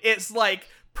market. Yeah. It's like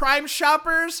Prime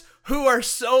shoppers who are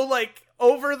so, like,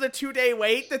 over the 2-day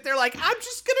wait that they're like, I'm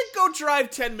just going to go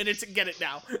drive 10 minutes and get it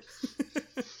now.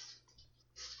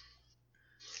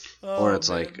 Or it's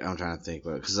like, I'm trying to think,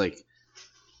 because, like,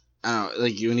 I don't know,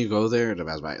 like, when you go there to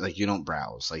Best Buy, like, you don't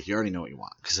browse. Like, you already know what you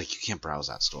want, because, like, you can't browse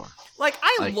that store. Like,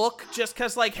 I look just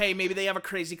because, like, hey, maybe they have a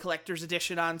crazy collector's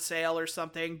edition on sale or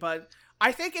something, but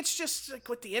I think it's just, like,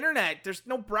 with the internet, there's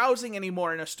no browsing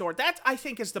anymore in a store. That, I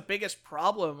think, is the biggest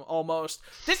problem, almost.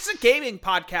 This is a gaming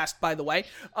podcast, by the way.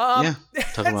 Yeah,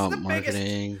 talking about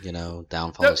marketing,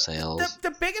 downfall of sales.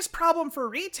 The biggest problem for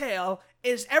retail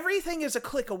is everything is a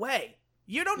click away.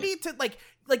 You don't need to,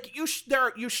 you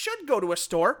should go to a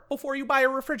store before you buy a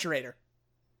refrigerator.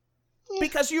 Yeah.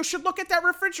 Because you should look at that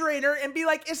refrigerator and be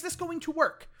like, is this going to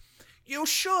work? You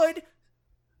should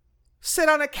sit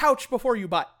on a couch before you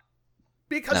buy.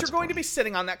 Because you're going to be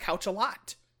sitting on that couch a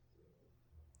lot.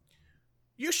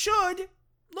 You should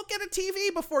look at a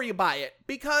TV before you buy it.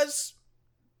 Because,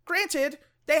 granted,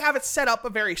 they have it set up a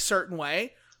very certain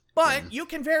way. But you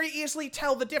can very easily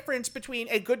tell the difference between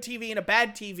a good TV and a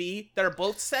bad TV that are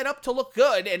both set up to look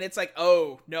good. And it's like,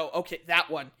 oh, no, okay, that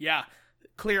one. Yeah,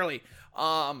 clearly.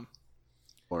 Or,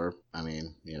 I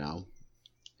mean,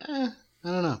 I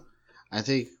don't know. I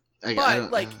think...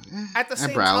 at the same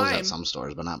time... I browse at some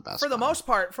stores, but not Best Buy. For the most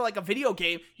part, for, like, a video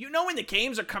game, when the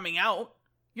games are coming out.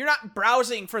 You're not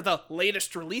browsing for the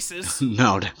latest releases.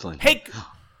 No, definitely not. Hey...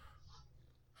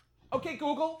 Okay,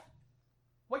 Google...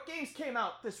 What games came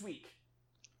out this week?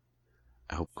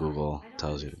 I hope Google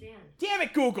tells you. Damn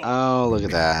it, Google! Oh, look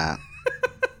at that.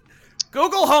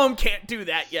 Google Home can't do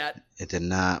that yet. It did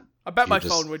not. I bet my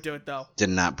phone would do it, though.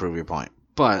 Did not prove your point.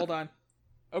 But hold on.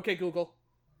 Okay, Google.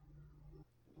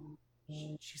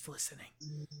 She's listening.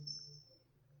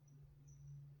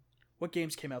 What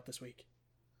games came out this week?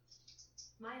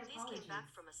 My apologies.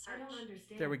 Back from a search. I don't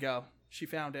understand. There we go. She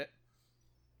found it.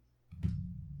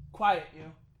 Quiet,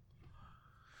 you.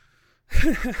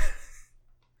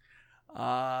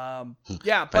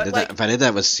 Yeah, but if I did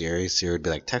that with Siri would be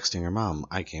like texting her mom,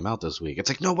 I came out this week. It's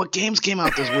like, no, what games came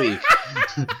out this week?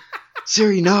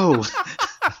 Siri, no.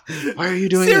 Why are you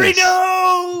doing Siri, this? Siri,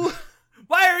 no.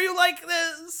 Why are you like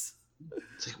this?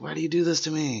 It's like, why do you do this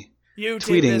to me? You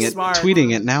tweeting did this, Mark.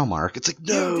 Tweeting it now, Mark. It's like,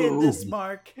 no. You did this,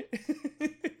 Mark.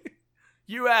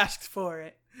 You asked for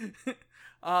it. But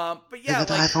yeah, I got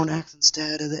the iPhone X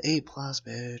instead of the 8 Plus,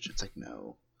 bitch. It's like,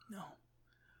 no.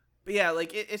 But yeah,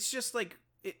 like, it's just, like,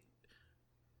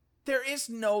 there is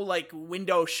no, like,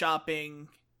 window shopping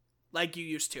like you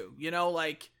used to,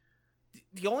 like,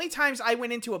 the only times I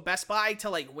went into a Best Buy to,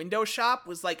 like, window shop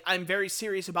was, like, I'm very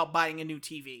serious about buying a new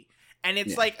TV. And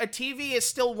it's, like, a TV is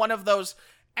still one of those,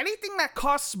 anything that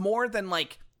costs more than,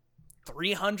 like,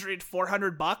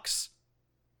 $300-$400,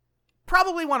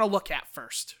 probably want to look at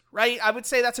first, right? I would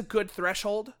say that's a good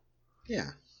threshold. Yeah.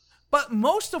 But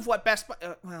most of what Best Buy,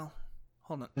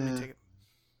 hold on, let me take it.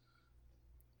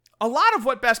 A lot of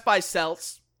what Best Buy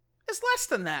sells is less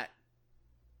than that.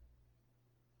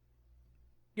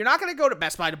 You're not going to go to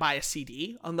Best Buy to buy a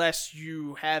CD unless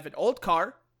you have an old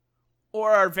car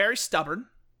or are very stubborn.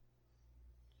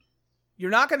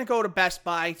 You're not going to go to Best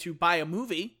Buy to buy a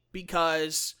movie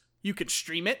because you could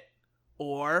stream it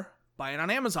or buy it on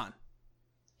Amazon.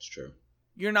 It's true.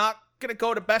 You're not going to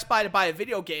go to Best Buy to buy a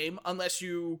video game unless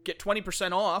you get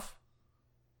 20% off.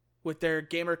 with their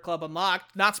Gamer Club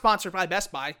Unlocked, not sponsored by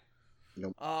Best Buy.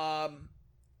 Nope.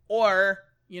 Or,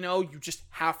 you just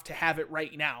have to have it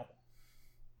right now.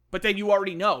 But then you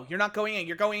already know. You're not going in.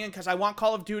 You're going in because I want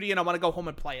Call of Duty and I want to go home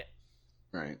and play it.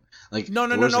 Right. Like No.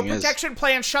 Protection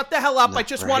plan. Shut the hell up. I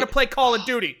just want to play Call of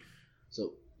Duty.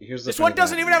 So here's this one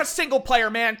doesn't even have a single player,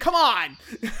 man. Come on.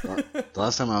 The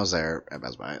last time I was there at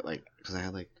Best Buy, because I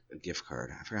had a gift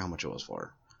card. I forgot how much it was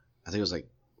for. I think it was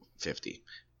 $50,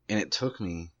 and it took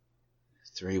me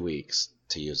 3 weeks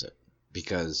to use it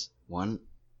because 1,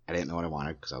 I didn't know what I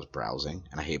wanted because I was browsing,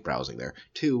 and I hate browsing there.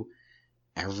 2,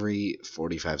 every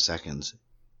 45 seconds.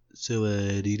 So,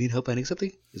 do you need help finding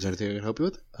something? Is there anything I can help you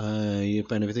with? You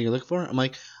find everything you're looking for? I'm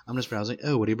like, I'm just browsing.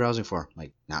 Oh, what are you browsing for? I'm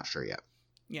like, not sure yet.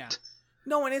 Yeah.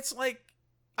 No, and it's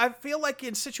I feel like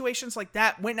in situations like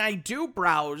that, when I do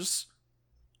browse,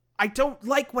 I don't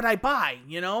like what I buy,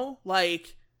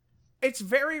 it's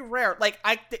very rare.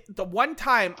 The one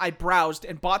time I browsed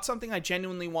and bought something I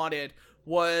genuinely wanted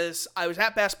was I was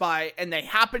at Best Buy and they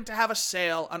happened to have a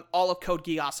sale on all of Code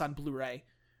Geass on Blu-ray.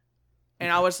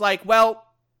 And I was like, well,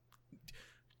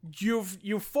 you've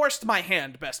forced my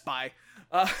hand, Best Buy.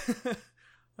 I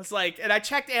was like, and I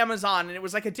checked Amazon and it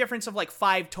was a difference of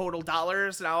 $5 total.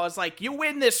 And I was like, you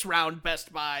win this round,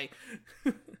 Best Buy.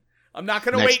 I'm not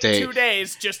going to wait 2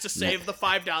 days just to save the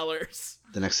 $5.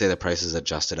 The next day, the price is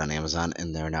adjusted on Amazon,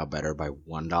 and they're now better by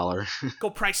 $1. Go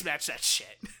price match that shit.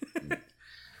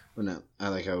 Well, no, I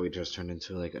like how we just turned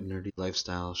into a nerdy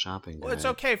lifestyle shopping guy. Well, it's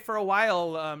okay. For a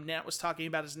while, Nat was talking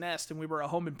about his Nest, and we were a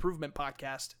home improvement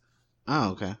podcast.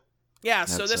 Oh, okay. Yeah,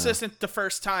 so this isn't the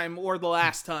first time or the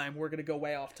last time we're gonna go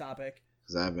way off topic.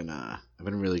 Because I've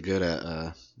been really good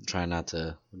at trying not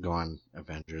to go on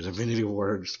Avengers, Infinity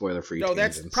War, spoiler-free. No,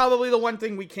 that's probably the one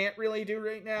thing we can't really do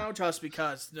right now, just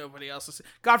because nobody else is.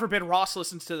 God forbid Ross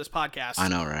listens to this podcast. I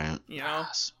know, right?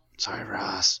 Ross. Sorry,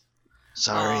 Ross.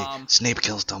 Sorry, Snape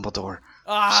kills Dumbledore.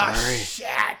 Sorry. Shit.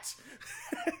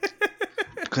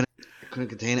 Couldn't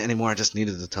contain it anymore. I just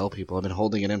needed to tell people. I've been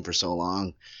holding it in for so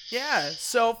long. Yeah.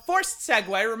 So forced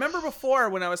segue. Remember before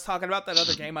when I was talking about that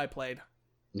other game I played?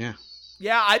 Yeah.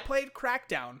 Yeah, I played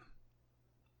Crackdown.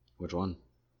 Which one?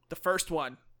 The first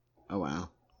one. Oh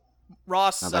wow.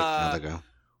 Ross. How'd that go?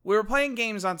 We were playing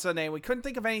games on Sunday. We couldn't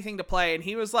think of anything to play, and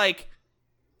he was like,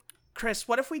 Chris,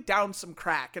 what if we down some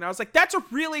crack? And I was like, that's a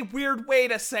really weird way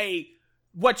to say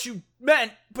what you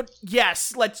meant, but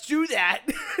yes, let's do that.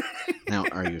 Now,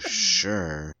 are you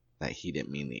sure that he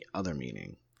didn't mean the other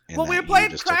meaning? Well, we were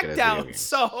playing Crackdown,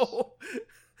 so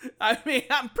I mean,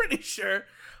 I'm pretty sure.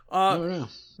 No.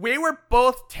 We were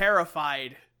both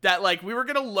terrified that we were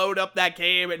gonna load up that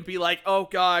game and be like, oh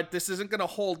god, this isn't gonna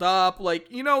hold up. When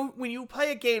you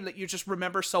play a game that you just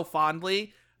remember so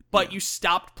fondly, but you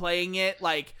stopped playing it,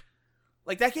 like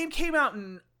that game came out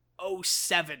in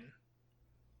 2007.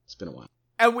 It's been a while.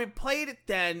 And we played it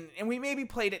then, and we maybe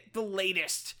played it the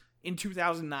latest in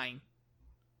 2009.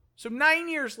 So 9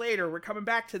 years later, we're coming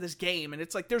back to this game, and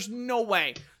it's there's no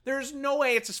way. There's no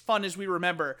way it's as fun as we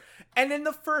remember. And in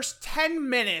the first 10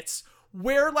 minutes,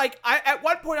 where at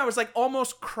one point I was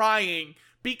almost crying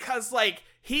because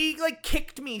he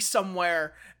kicked me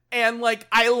somewhere, and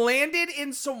I landed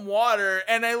in some water,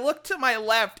 and I looked to my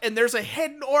left, and there's a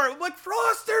hidden orb. I'm like,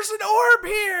 Frost, there's an orb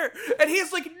here! And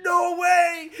he's like, no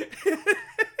way!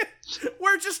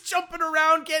 We're just jumping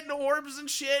around, getting orbs and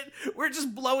shit. We're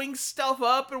just blowing stuff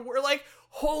up, and we're like,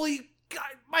 holy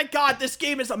god, my god, this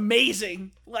game is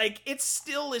amazing. It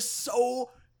still is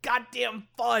so goddamn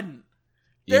fun.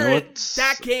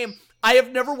 That game, I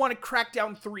have never wanted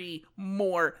Crackdown 3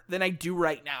 more than I do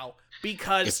right now.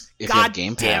 Because, if you have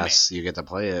Game Pass, you get to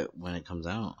play it when it comes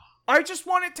out. I just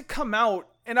want it to come out,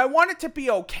 and I want it to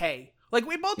be okay.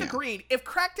 We both agreed, if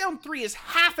Crackdown 3 is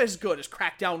half as good as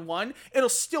Crackdown 1, it'll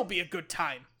still be a good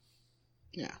time.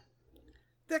 Yeah.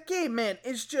 That game, man,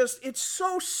 is it's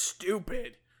so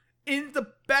stupid in the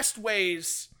best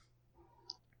ways.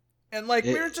 And,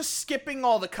 we were just skipping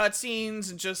all the cutscenes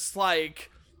and just,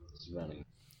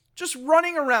 just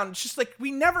running around. It's just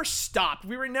we never stopped.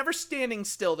 We were never standing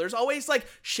still. There's always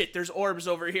shit, there's orbs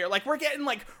over here. We're getting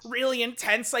really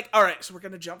intense. All right, so we're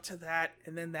going to jump to that,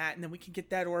 and then we can get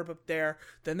that orb up there.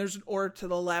 Then there's an orb to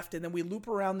the left, and then we loop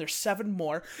around. There's 7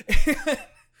 more.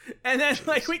 And then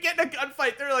we get in a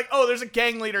gunfight. They're oh, there's a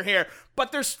gang leader here,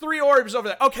 but there's 3 orbs over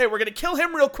there. Okay, we're going to kill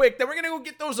him real quick. Then we're going to go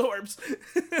get those orbs.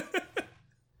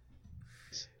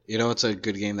 It's a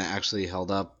good game that actually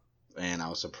held up, and I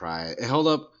was surprised. It held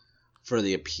up for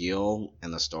the appeal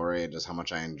and the story and just how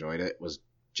much I enjoyed it was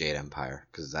Jade Empire,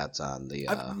 because that's on the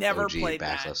I've never OG played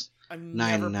backlist. that. I've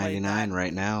never played that. $9.99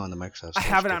 right now on the Microsoft store. I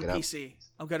have it on PC.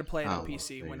 I'm gonna play it on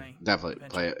PC when I definitely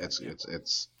play it.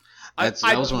 It's That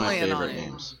was one of my plan on favorite it.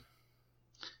 games.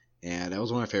 And that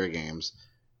was one of my favorite games.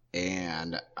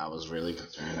 And I was really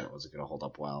concerned that it wasn't going to hold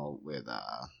up well with,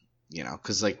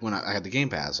 because like when I had the Game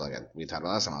Pass, like we talked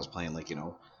about last time, I was playing like,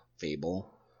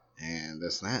 Fable and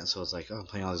this and that. So it's like, oh, I'm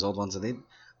playing all these old ones, and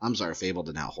I'm sorry, Fable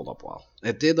did not hold up well.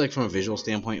 It did, like, from a visual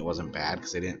standpoint, it wasn't bad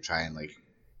because they didn't try and like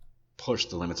push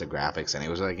the limits of graphics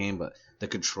anyways of that game, but the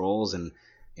controls and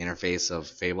interface of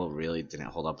Fable really didn't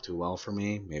hold up too well for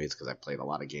me. Maybe it's because I played a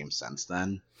lot of games since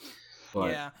then.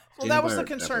 But yeah. Well, that was the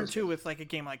concern too with like a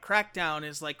game like Crackdown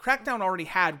is like Crackdown already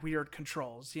had weird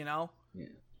controls, Yeah.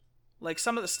 Like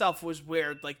some of the stuff was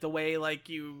weird, like the way like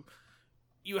you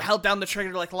held down the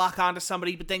trigger to like lock onto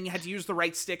somebody, but then you had to use the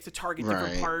right stick to target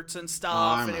different parts and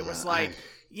stuff, and it was like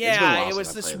it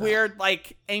was this weird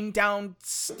like aim down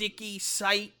sticky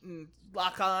sight and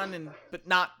lock on but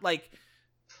not like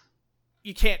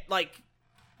you can't like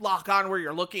lock on where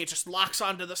you're looking. It just locks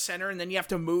onto the center, and then you have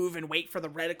to move and wait for the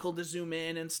reticle to zoom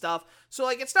in and stuff. So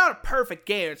like it's not a perfect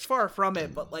game, it's far from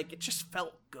it, but like it just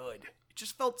felt good. It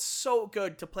just felt so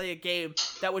good to play a game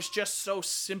that was just so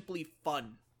simply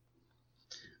fun.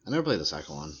 I never played the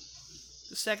second one.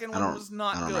 The second one was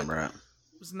not good. I don't remember it.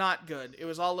 It was not good. It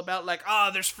was all about like,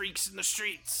 there's freaks in the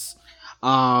streets.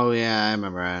 Oh yeah, I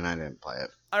remember, and I didn't play it.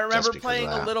 I remember playing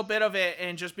a little bit of it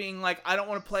and just being like, I don't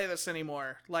want to play this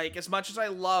anymore. Like, as much as I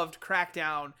loved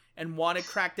Crackdown and wanted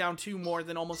Crackdown 2 more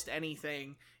than almost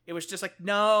anything, it was just like,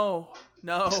 no.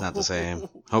 It's not the same.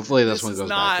 Hopefully this one goes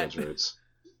back to its roots.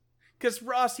 Because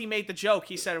Ross, he made the joke.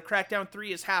 He said, if Crackdown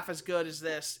 3 is half as good as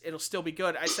this, it'll still be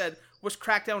good. I said, was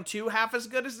Crackdown 2 half as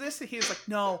good as this? And he was like,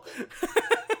 no.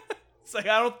 It's like,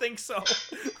 I don't think so.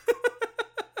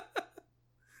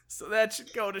 So that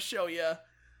should go to show you.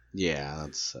 Yeah,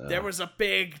 that's... there was a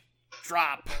big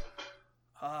drop.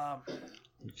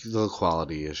 The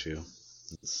quality issue.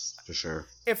 That's for sure.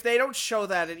 If they don't show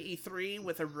that at E3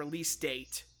 with a release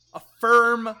date, a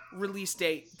firm release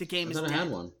date, the game is dead. I thought I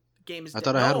had one. The game is dead. I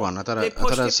thought I had one. I thought it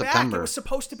was September. It was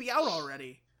supposed to be out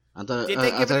already. Did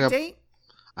they give it a date?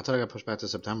 I thought I got pushed back to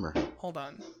September. Hold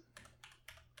on.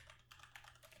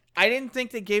 I didn't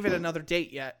think they gave it another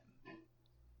date yet.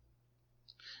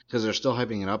 Because they're still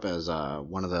hyping it up as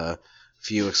one of the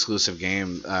few exclusive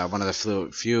games, one of the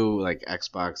few like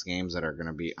Xbox games that are going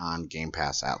to be on Game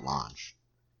Pass at launch.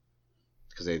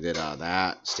 Because they did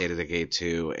that, State of Decay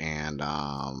 2, and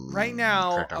right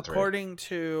now, Crackdown 3. According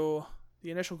to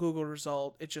the initial Google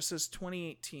result, it just says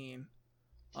 2018.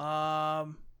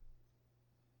 Hold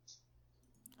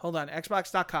on,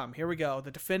 Xbox.com. Here we go.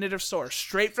 The definitive source,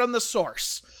 straight from the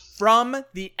source, from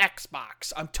the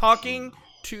Xbox. I'm talking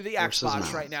to the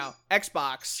Xbox right now.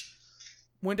 Xbox.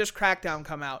 When does Crackdown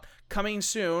come out? Coming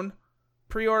soon.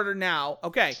 Pre-order now.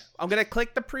 Okay, I'm going to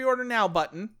click the pre-order now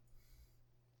button.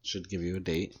 Should give you a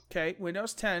date. Okay,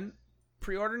 Windows 10.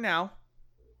 Pre-order now.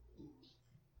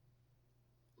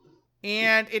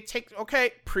 And it takes...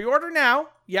 Okay, pre-order now.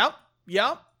 Yep.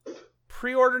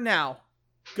 Pre-order now.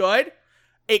 Good.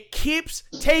 It keeps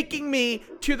taking me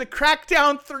to the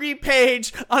Crackdown 3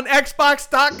 page on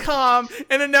Xbox.com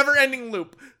in a never-ending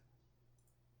loop.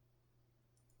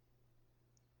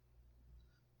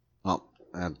 Well,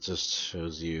 that just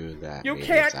shows you that you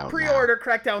can't pre-order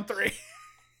now. Crackdown 3.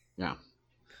 Yeah.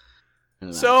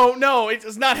 So, no, it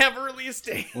does not have a release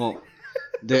date. Well,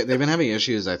 they've been having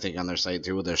issues, I think, on their site,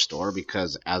 too, with their store,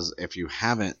 because if you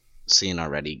haven't seen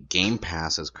already, Game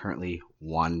Pass is currently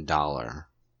 $1.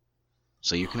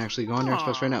 So you can actually go on your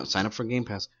Xbox right now, sign up for Game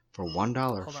Pass for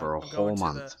 $1 for a whole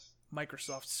month.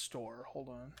 Microsoft Store. Hold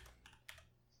on.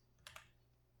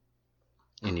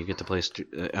 And you get to play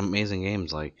amazing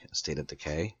games like State of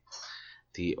Decay,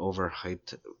 the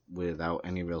overhyped, without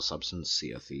any real substance,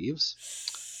 Sea of Thieves.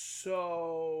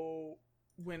 So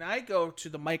when I go to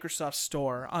the Microsoft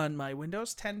Store on my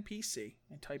Windows 10 PC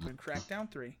and type in Crackdown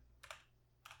 3.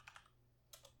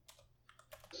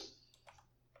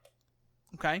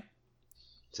 Okay. It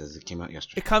says it came out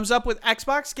yesterday. It comes up with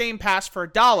Xbox Game Pass for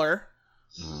 $1.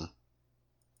 Mm-hmm.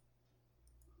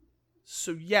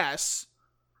 So yes.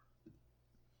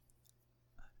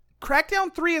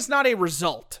 Crackdown 3 is not a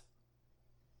result.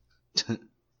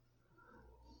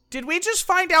 Did we just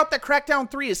find out that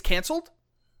Crackdown 3 is canceled?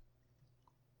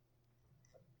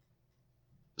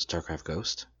 StarCraft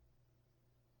Ghost?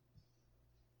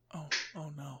 Oh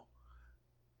no.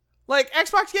 Like,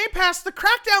 Xbox Game Pass, the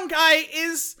Crackdown guy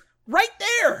is right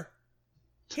there.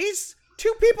 He's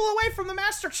 2 people away from the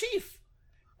Master Chief.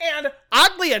 And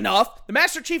oddly enough, the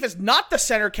Master Chief is not the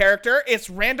center character. It's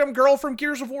random girl from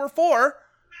Gears of War 4.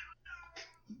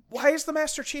 Why is the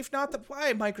Master Chief not the...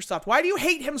 Why, Microsoft? Why do you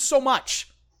hate him so much?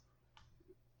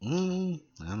 I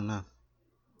don't know.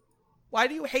 Why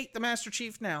do you hate the Master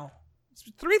Chief now? It's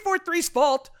 343's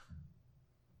fault.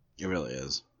 It really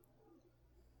is.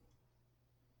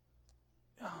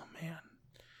 Oh, man.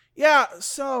 Yeah,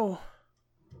 so...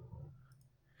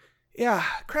 Yeah,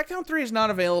 Crackdown 3 is not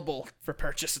available for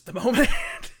purchase at the moment.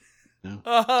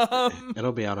 No.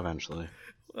 It'll be out eventually.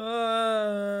 No,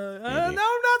 I'm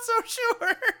not so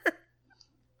sure.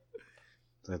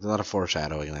 There's a lot of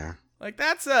foreshadowing there. Like,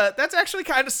 that's actually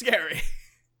kind of scary.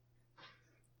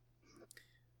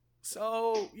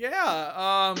 So,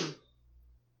 yeah,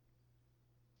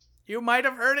 you might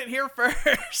have heard it here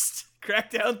first.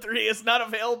 Crackdown 3 is not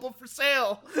available for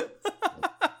sale.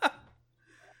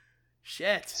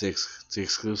 Shit. It's the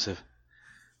exclusive.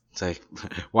 It's like,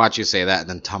 watch you say that, and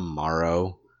then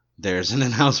tomorrow there's an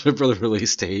announcement for the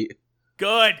release date.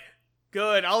 Good.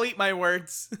 I'll eat my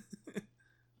words.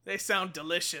 They sound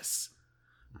delicious.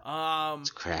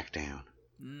 It's Crackdown.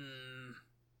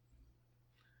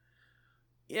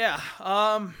 Yeah.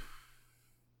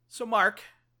 So Mark,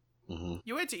 Mm-hmm.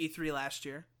 you went to E3 last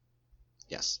year.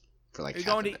 Yes. For like Are you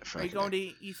going to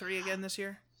E3 again this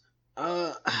year?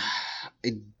 I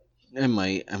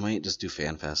might just do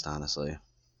FanFest, honestly.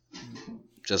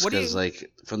 Just because,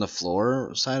 like, from the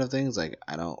floor side of things, like,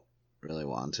 I don't really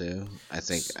want to. I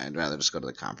think I'd rather just go to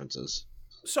the conferences.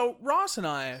 So Ross and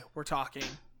I were talking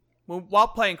while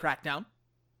playing Crackdown,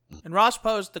 and Ross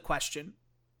posed the question,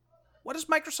 what does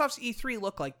Microsoft's E3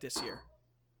 look like this year?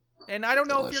 And I don't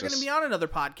know if you're going to be on another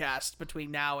podcast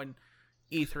between now and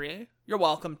E3. You're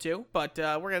welcome to, but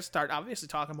we're going to start obviously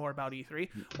talking more about E3.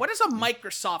 What does a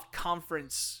Microsoft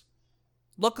conference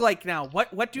look like now?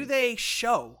 What do they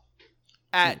show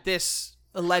at this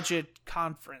alleged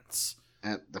conference?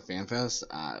 At the FanFest?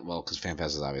 Well, because FanFest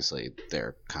is obviously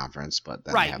their conference, but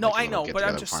then right. No, I know, but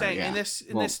I'm just saying, in this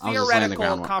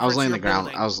theoretical conference I was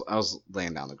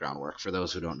laying down the groundwork for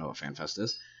those who don't know what FanFest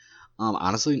is.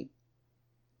 Honestly,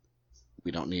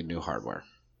 we don't need new hardware.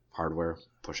 Hardware,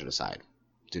 push it aside.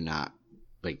 Do not,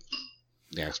 like,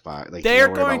 the Xbox. Like, they're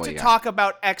going to talk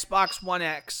about Xbox One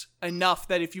X enough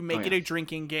that if you make it a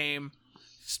drinking game,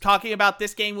 talking about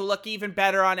this game will look even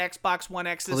better on Xbox One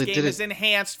X. This game is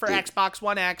enhanced for Xbox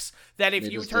One X. That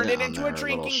if you turn it into a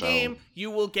drinking game,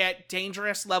 you will get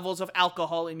dangerous levels of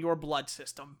alcohol in your blood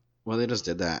system. Well, they just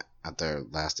did that at their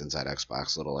last Inside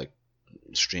Xbox little, like,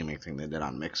 streaming thing they did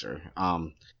on Mixer. I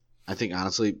think,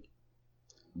 honestly,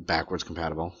 backwards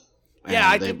compatible. Yeah,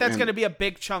 I think that's going to be a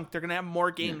big chunk. They're going to have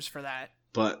more games for that.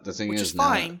 But the thing is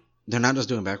fine. They're not just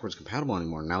doing backwards compatible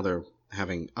anymore. Now they're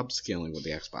having upscaling with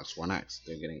the Xbox One X.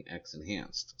 They're getting X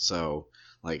enhanced. So,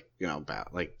 like,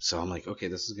 so I'm like, okay,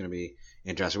 this is going to be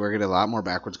interesting. We're going to get a lot more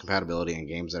backwards compatibility in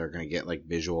games that are going to get, like,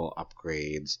 visual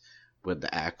upgrades with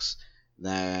the X.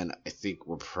 Then I think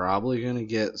we're probably going to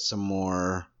get some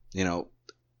more,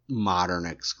 modern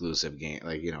exclusive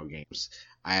games.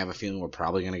 I have a feeling we're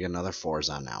probably going to get another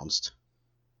Forza announced.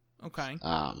 Okay.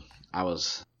 I'm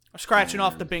scratching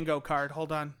off the bingo card.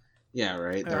 Hold on. Yeah,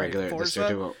 right. The regular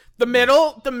Forza. The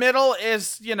middle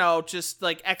is, just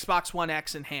like Xbox One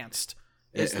X enhanced.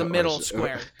 Is the middle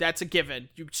square. That's a given.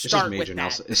 You start with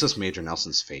that. It's just Major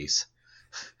Nelson's face.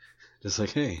 Just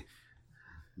like, hey.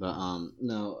 But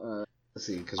no, let's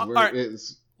see, because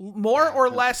it's more or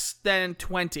less than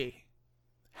 20.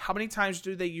 How many times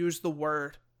do they use the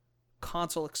word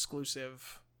console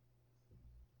exclusive?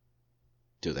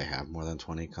 Do they have more than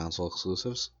 20 console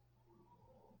exclusives?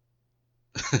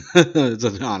 It's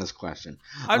an honest question.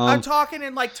 I'm talking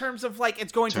in like terms of like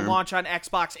it's going to launch on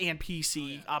Xbox and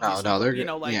PC. Obviously, no, they're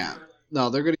No,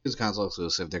 they're going to use console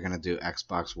exclusive. They're going to do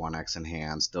Xbox One X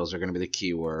enhanced. Those are going to be the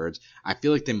keywords. I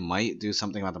feel like they might do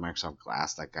something about the Microsoft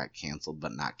Glass that got canceled,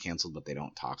 but not canceled, but they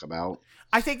don't talk about.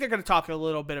 I think they're going to talk a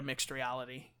little bit of mixed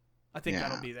reality. I think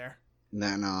that'll be there.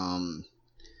 Then,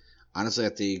 honestly, I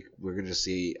think we're going to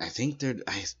see.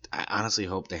 I honestly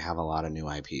hope they have a lot of new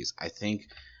IPs. I think,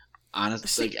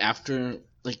 honestly,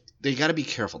 they got to be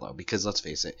careful though, because let's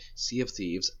face it, Sea of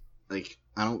Thieves,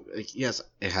 yes,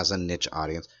 it has a niche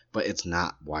audience, but it's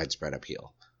not widespread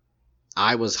appeal.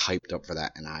 I was hyped up for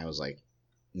that, and I was like,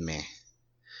 meh.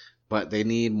 But they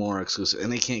need more exclusive,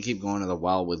 and they can't keep going to the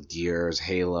well with Gears,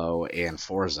 Halo, and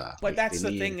Forza. But that's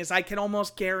the thing, is I can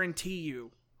almost guarantee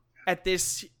you, at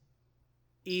this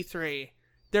E3,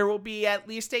 there will be at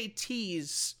least a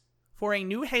tease for a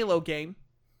new Halo game,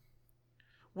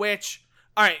 which,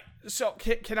 alright, so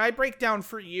can I break down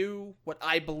for you what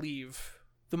I believe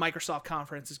the Microsoft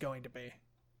conference is going to be?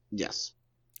 Yes.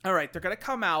 Alright, they're going to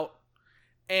come out,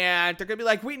 and they're going to be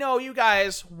like, we know you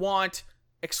guys want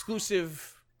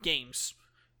exclusive games,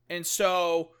 and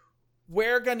so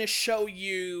we're going to show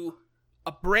you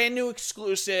a brand new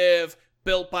exclusive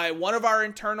built by one of our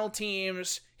internal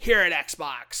teams here at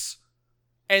Xbox.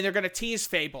 And they're going to tease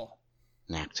Fable.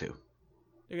 Knack 2.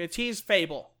 They're going to tease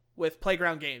Fable with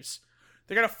Playground Games.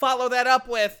 They're going to follow that up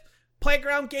with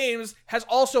Playground Games has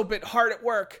also been hard at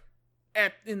work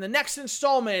in the next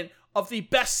installment of the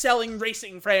best-selling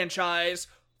racing franchise,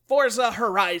 Forza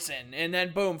Horizon. And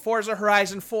then boom, Forza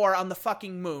Horizon 4 on the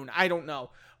fucking moon. I don't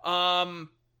know.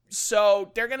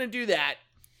 So they're going to do that.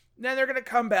 Then they're going to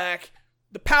come back.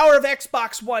 The power of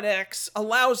Xbox One X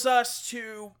allows us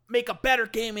to make a better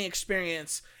gaming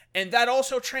experience. And that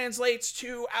also translates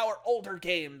to our older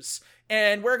games.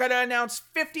 And we're going to announce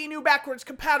 50 new backwards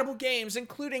compatible games,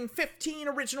 including 15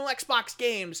 original Xbox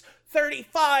games,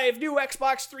 35 new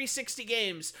Xbox 360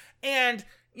 games. And,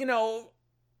 you know,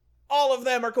 all of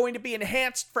them are going to be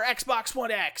enhanced for Xbox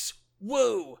One X.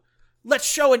 Woo! Let's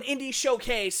show an indie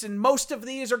showcase, and most of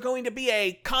these are going to be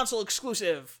a console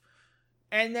exclusive.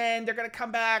 And then they're going to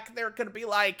come back, they're going to be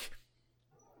like,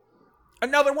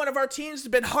 another one of our teams has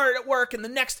been hard at work in the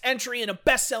next entry in a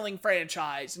best-selling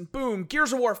franchise. And boom,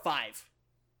 Gears of War 5.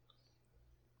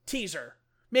 Teaser.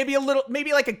 Maybe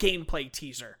like a gameplay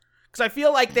teaser. Because I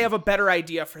feel like they have a better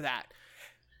idea for that.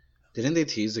 Didn't they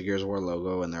tease the Gears of War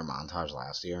logo in their montage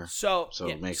last year? So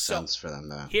yeah, it makes sense for them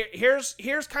to...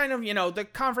 Here's kind of, you know, the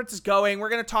conference is going. We're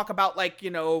going to talk about, like, you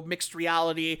know, mixed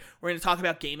reality. We're going to talk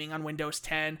about gaming on Windows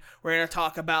 10. We're going to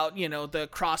talk about, you know, the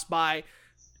cross-buy.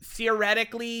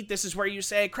 Theoretically, this is where you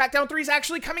say, Crackdown 3 is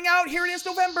actually coming out. Here it is,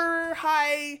 November.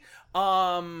 Hi.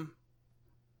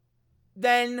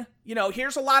 Then, you know,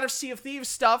 here's a lot of Sea of Thieves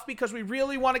stuff because we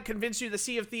really want to convince you the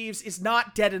Sea of Thieves is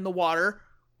not dead in the water.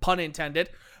 Pun intended.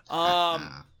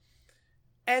 And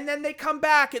then they come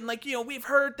back and, like, you know, we've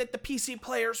heard that the PC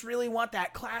players really want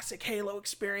that classic Halo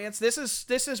experience. This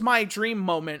is my dream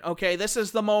moment, okay? This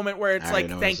is the moment where it's like,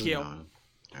 thank you. I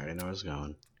already know where it's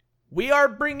going. We are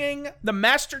bringing the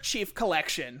Master Chief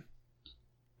Collection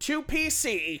to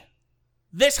PC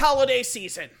this holiday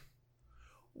season.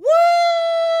 Woo!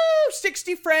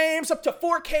 60 frames, up to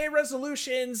 4K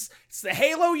resolutions. It's the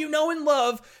Halo you know and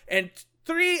love, and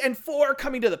 3 and 4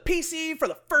 coming to the PC for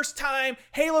the first time.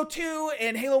 Halo 2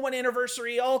 and Halo 1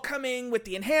 Anniversary all coming with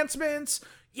the enhancements.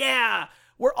 Yeah,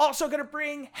 we're also going to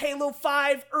bring Halo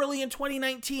 5 early in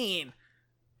 2019.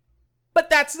 But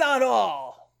that's not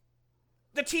all.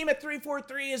 The team at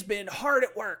 343 has been hard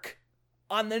at work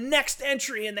on the next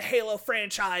entry in the Halo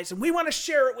franchise, and we want to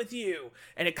share it with you.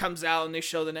 And it comes out, and they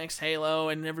show the next Halo,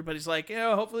 and everybody's like,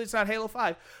 yeah, hopefully it's not Halo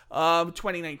 5.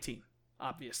 2019,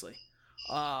 obviously.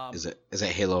 Is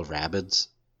it Halo Rabbids?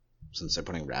 Since they're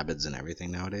putting Rabbids in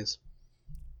everything nowadays?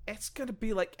 It's going to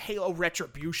be like Halo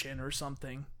Retribution or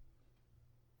something.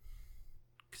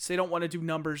 Because they don't want to do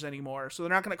numbers anymore, so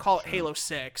they're not going to call it Halo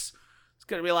 6. It's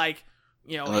going to be like,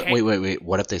 you know... Wait.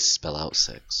 What if they spell out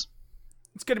 6?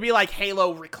 It's going to be like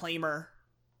Halo Reclaimer.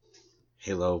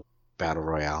 Halo Battle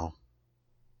Royale.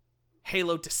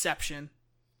 Halo Deception.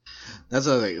 That's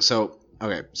the other thing. So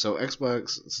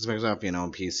Xbox, since Microsoft, you know,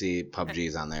 and PC,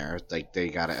 PUBG's on there, like, they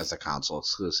got it as a console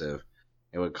exclusive.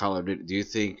 It would Call of Duty... Do you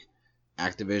think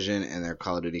Activision and their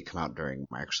Call of Duty come out during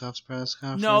Microsoft's press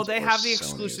conference? No, they have the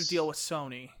exclusive deal with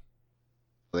Sony.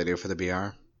 What they do for the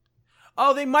BR?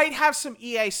 Oh, they might have some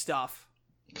EA stuff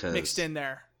mixed in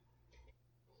there.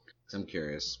 I'm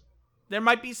curious. There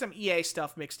might be some EA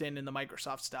stuff mixed in the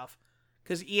Microsoft stuff.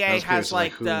 Because EA has,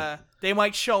 like, they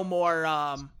might show more,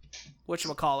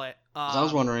 whatchamacallit. I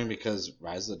was wondering because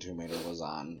Rise of the Tomb Raider was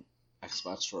on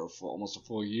Xbox for almost a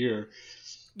full year.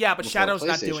 Yeah, but Shadow's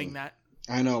not doing that.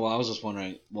 I know. Well, I was just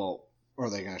wondering, are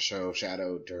they going to show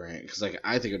Shadow during... Because, like,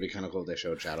 I think it would be kind of cool if they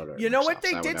showed Shadow during... You know what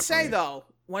they did say, though?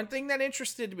 One thing that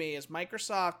interested me is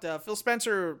Microsoft, Phil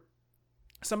Spencer...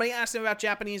 Somebody asked him about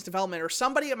Japanese development, or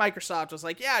somebody at Microsoft was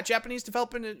like, yeah, Japanese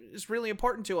development is really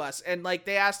important to us. And, like,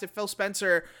 they asked if Phil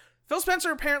Spencer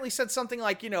apparently said something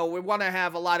like, you know, we want to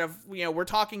have a lot of, you know, we're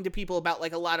talking to people about,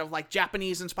 like, a lot of, like,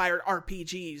 Japanese-inspired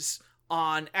RPGs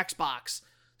on Xbox.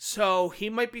 So he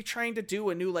might be trying to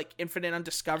do a new, like, Infinite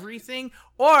Undiscovery thing.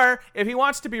 Or, if he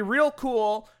wants to be real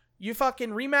cool, you fucking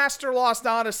remaster Lost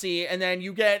Odyssey, and then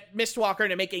you get Mistwalker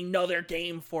to make another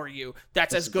game for you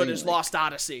that's as good as Lost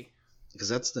Odyssey. Because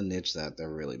that's the niche that they're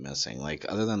really missing. Like,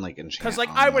 other than, like, Enchant. Because, like,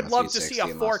 I would love to see a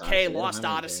 4K Lost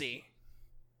Odyssey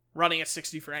running at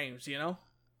 60 frames, you know?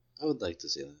 I would like to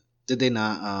see that. Did they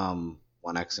not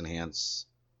 1X enhance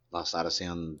Lost Odyssey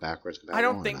on backwards compatible? I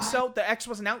don't think so. The X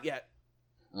wasn't out yet.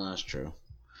 Oh, that's true.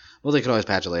 Well, they could always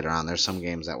patch it later on. There's some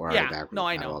games that were already backwards compatible.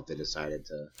 I know. If they decided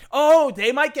to... Oh,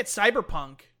 they might get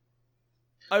Cyberpunk.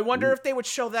 I wonder if they would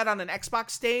show that on an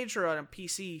Xbox stage or on a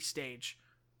PC stage.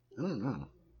 I don't know.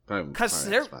 Because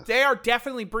probably Xbox. they are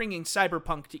definitely bringing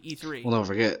Cyberpunk to E3. Well, don't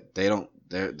forget they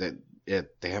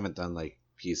haven't done like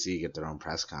PC get their own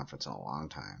press conference in a long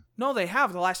time. No, they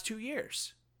have the last 2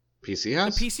 years. PC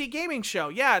has The PC gaming show.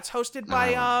 Yeah, it's hosted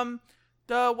by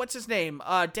the what's his name?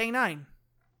 Day 9.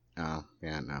 Oh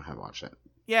yeah, no, I watched it.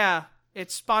 Yeah,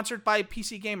 it's sponsored by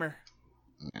PC Gamer.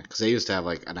 Because they used to have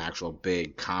like an actual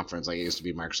big conference, like it used to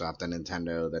be Microsoft, then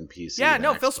Nintendo, then PC. Yeah, then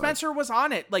no, Xbox. Phil Spencer was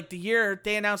on it. Like the year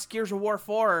they announced Gears of War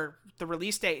 4, the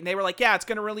release date, and they were like, "Yeah, it's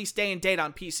gonna release day and date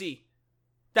on PC."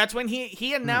 That's when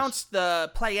he announced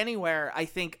the Play Anywhere, I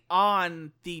think,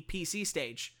 on the PC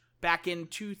stage back in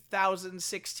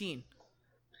 2016.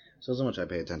 So much I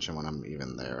pay attention when I'm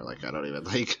even there. Like I don't even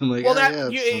like. I'm like, Well,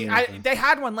 they they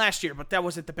had one last year, but that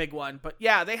wasn't the big one. But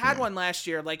yeah, they had one last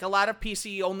year. Like a lot of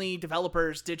PC only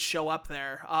developers did show up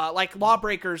there. Like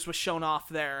Lawbreakers was shown off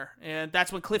there, and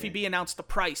that's when Cliffy B announced the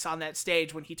price on that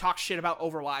stage when he talked shit about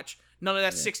Overwatch. None of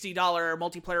that $60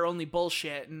 multiplayer only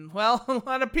bullshit. And well, a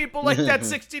lot of people like that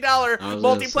 $60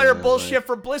 multiplayer bullshit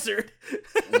for Blizzard.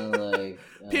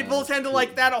 People tend to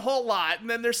like that a whole lot, and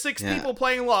then there's 6 people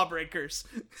playing Lawbreakers.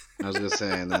 I was gonna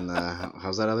say, and then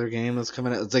how's that other game that's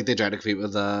coming out? It's like they tried to compete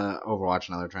with Overwatch,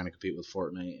 now they're trying to compete with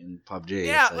Fortnite and PUBG.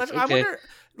 Yeah, like, I wonder.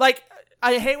 Like,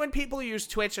 I hate when people use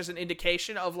Twitch as an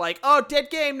indication of like, oh,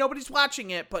 dead game, nobody's watching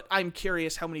it. But I'm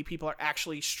curious how many people are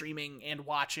actually streaming and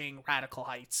watching Radical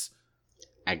Heights.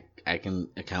 I can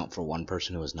account for one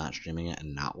person who is not streaming it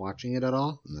and not watching it at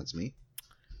all, and that's me.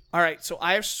 All right, so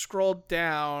I've scrolled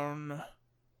down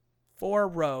 4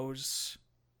 rows.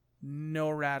 No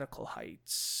Radical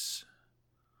Heights.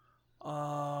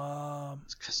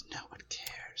 It's because no one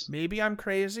cares. Maybe I'm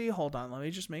crazy. Hold on, let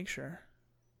me just make sure.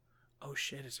 Oh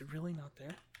shit, is it really not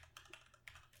there?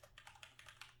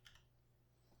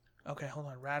 Okay, hold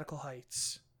on. Radical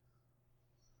Heights.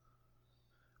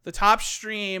 The top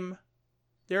stream,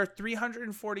 there are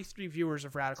 343 viewers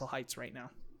of Radical Heights right now.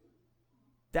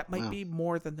 That might be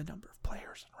more than the number of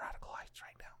players in Radical Heights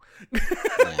right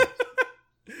now.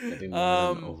 That'd be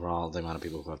more than overall the amount of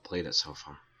people who have played it so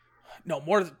far. No,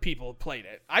 more people played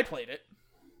it. I played it.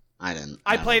 I didn't.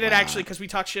 I played it actually because we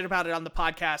talked shit about it on the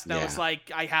podcast, and I was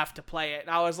like, I have to play it. And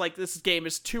I was like, this game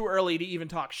is too early to even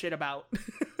talk shit about.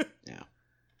 Yeah.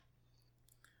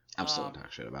 I'm still gonna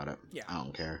talk shit about it. Yeah. I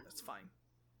don't care. That's fine.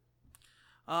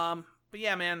 But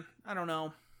yeah, man, I don't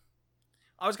know.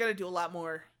 I was gonna do a lot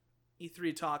more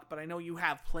E3 talk, but I know you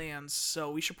have plans,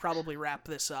 so we should probably wrap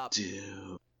this up.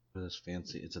 Dude, this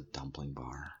fancy. It's a dumpling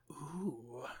bar.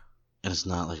 Ooh. And it's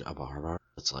not like a bar.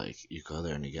 It's like you go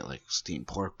there and you get like steamed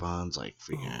pork buns, like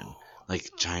freaking, like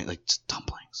giant, like just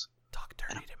dumplings. Talk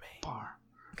dirty to me. Bar.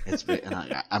 It's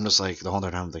and I'm just like the whole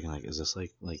time I'm thinking like, is this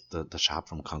like the shop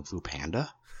from Kung Fu Panda,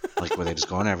 like where they just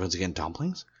go in and everyone's getting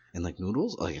dumplings and like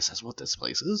noodles? Like is that what this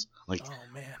place is? Like,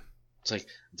 oh man. It's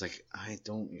like I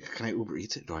don't. Can I Uber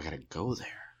Eats it? Do I gotta go there?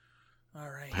 All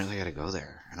right. Apparently I gotta go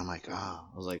there, and I'm like, I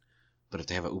was like, but if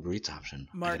they have an Uber Eats option,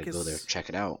 Mark I gotta go there, check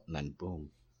it out, and then boom.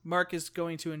 Mark is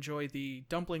going to enjoy the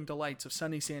dumpling delights of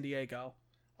sunny San Diego.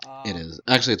 It is.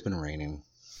 Actually, it's been raining.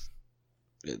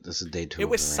 This is day 2. It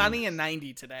was sunny and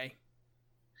 90 today.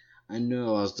 I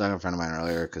know. I was talking to a friend of mine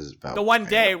earlier because about the one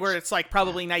day where it's like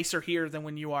probably nicer here than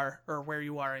when you are, or where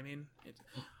you are. I mean,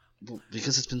 well,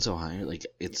 because it's been so high, like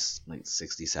it's like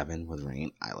 67 with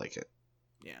rain. I like it.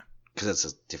 Yeah. Because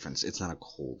it's a difference. It's not a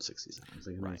cold 67. It's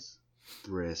like a nice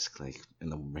brisk, like,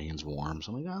 and the rain's warm.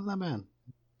 So I'm like, oh, it's not bad.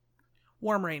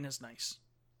 Warm rain is nice.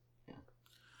 Yeah.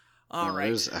 All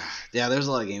right. There's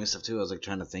a lot of gaming stuff too. I was like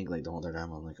trying to think like the whole time.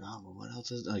 I'm like, oh, well, what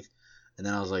else is like? And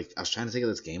then I was trying to think of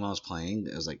this game I was playing.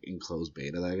 It was like in closed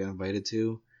beta that I got invited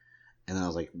to. And then I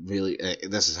was like, really,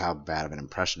 this is how bad of an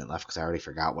impression it left because I already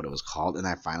forgot what it was called. And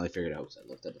I finally figured out because I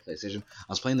looked at the PlayStation. I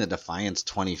was playing the Defiance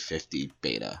 2050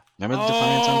 beta. Remember the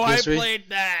Defiance on PS3? I played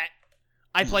that.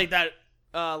 I played that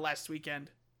last weekend.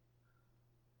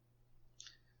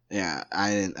 Yeah,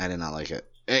 I did not like it.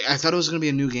 I thought it was going to be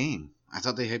a new game. I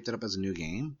thought they hyped it up as a new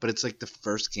game, but it's like the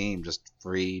first game, just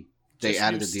free. They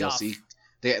added the DLC.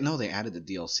 They added the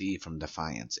DLC from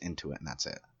Defiance into it, and that's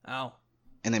it. Oh.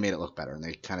 And they made it look better, and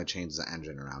they kind of changed the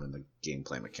engine around in the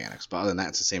gameplay mechanics. But other than that,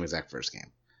 it's the same exact first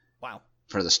game. Wow.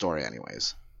 For the story,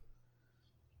 anyways.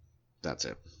 That's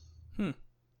it. And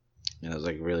I was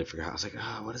like, really forgot. I was like,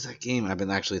 oh, what is that game? I've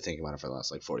been actually thinking about it for the last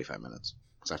like 45 minutes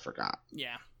because I forgot.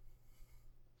 Yeah.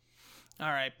 All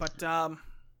right, but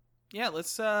yeah,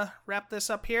 let's wrap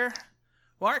this up here.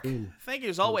 Mark, thank you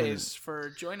as always for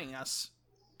joining us.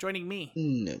 Joining me.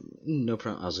 No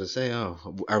problem. I was going to say,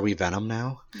 are we Venom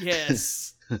now?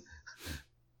 Yes.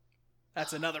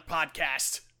 That's another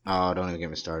podcast. Oh, don't even get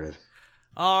me started.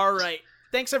 All right.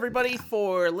 thanks everybody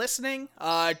for listening.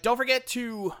 Don't forget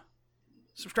to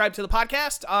subscribe to the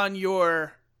podcast on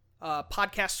your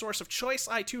podcast source of choice,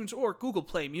 iTunes or Google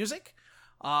Play Music.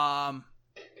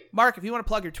 Mark, if you want to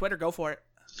plug your Twitter, go for it.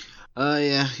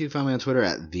 Yeah, you can find me on Twitter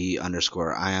at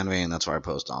 _IonVein. That's where I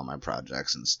post all my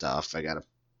projects and stuff. I got a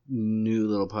new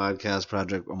little podcast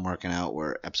project I'm working out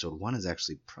where episode 1 is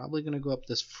actually probably going to go up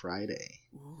this Friday.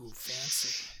 Ooh,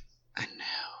 fancy. I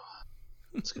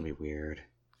know. It's going to be weird.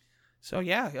 So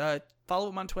yeah, follow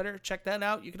him on Twitter. Check that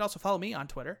out. You can also follow me on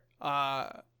Twitter.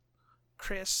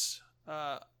 Chris,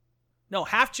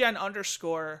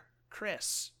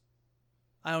 halfgen_Chris.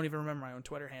 I don't even remember my own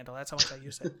Twitter handle. That's how much I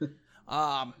use it.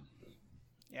 Yeah,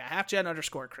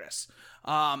 halfgen_Chris.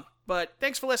 But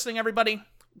thanks for listening, everybody.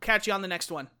 Catch you on the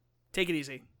next one. Take it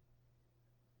easy.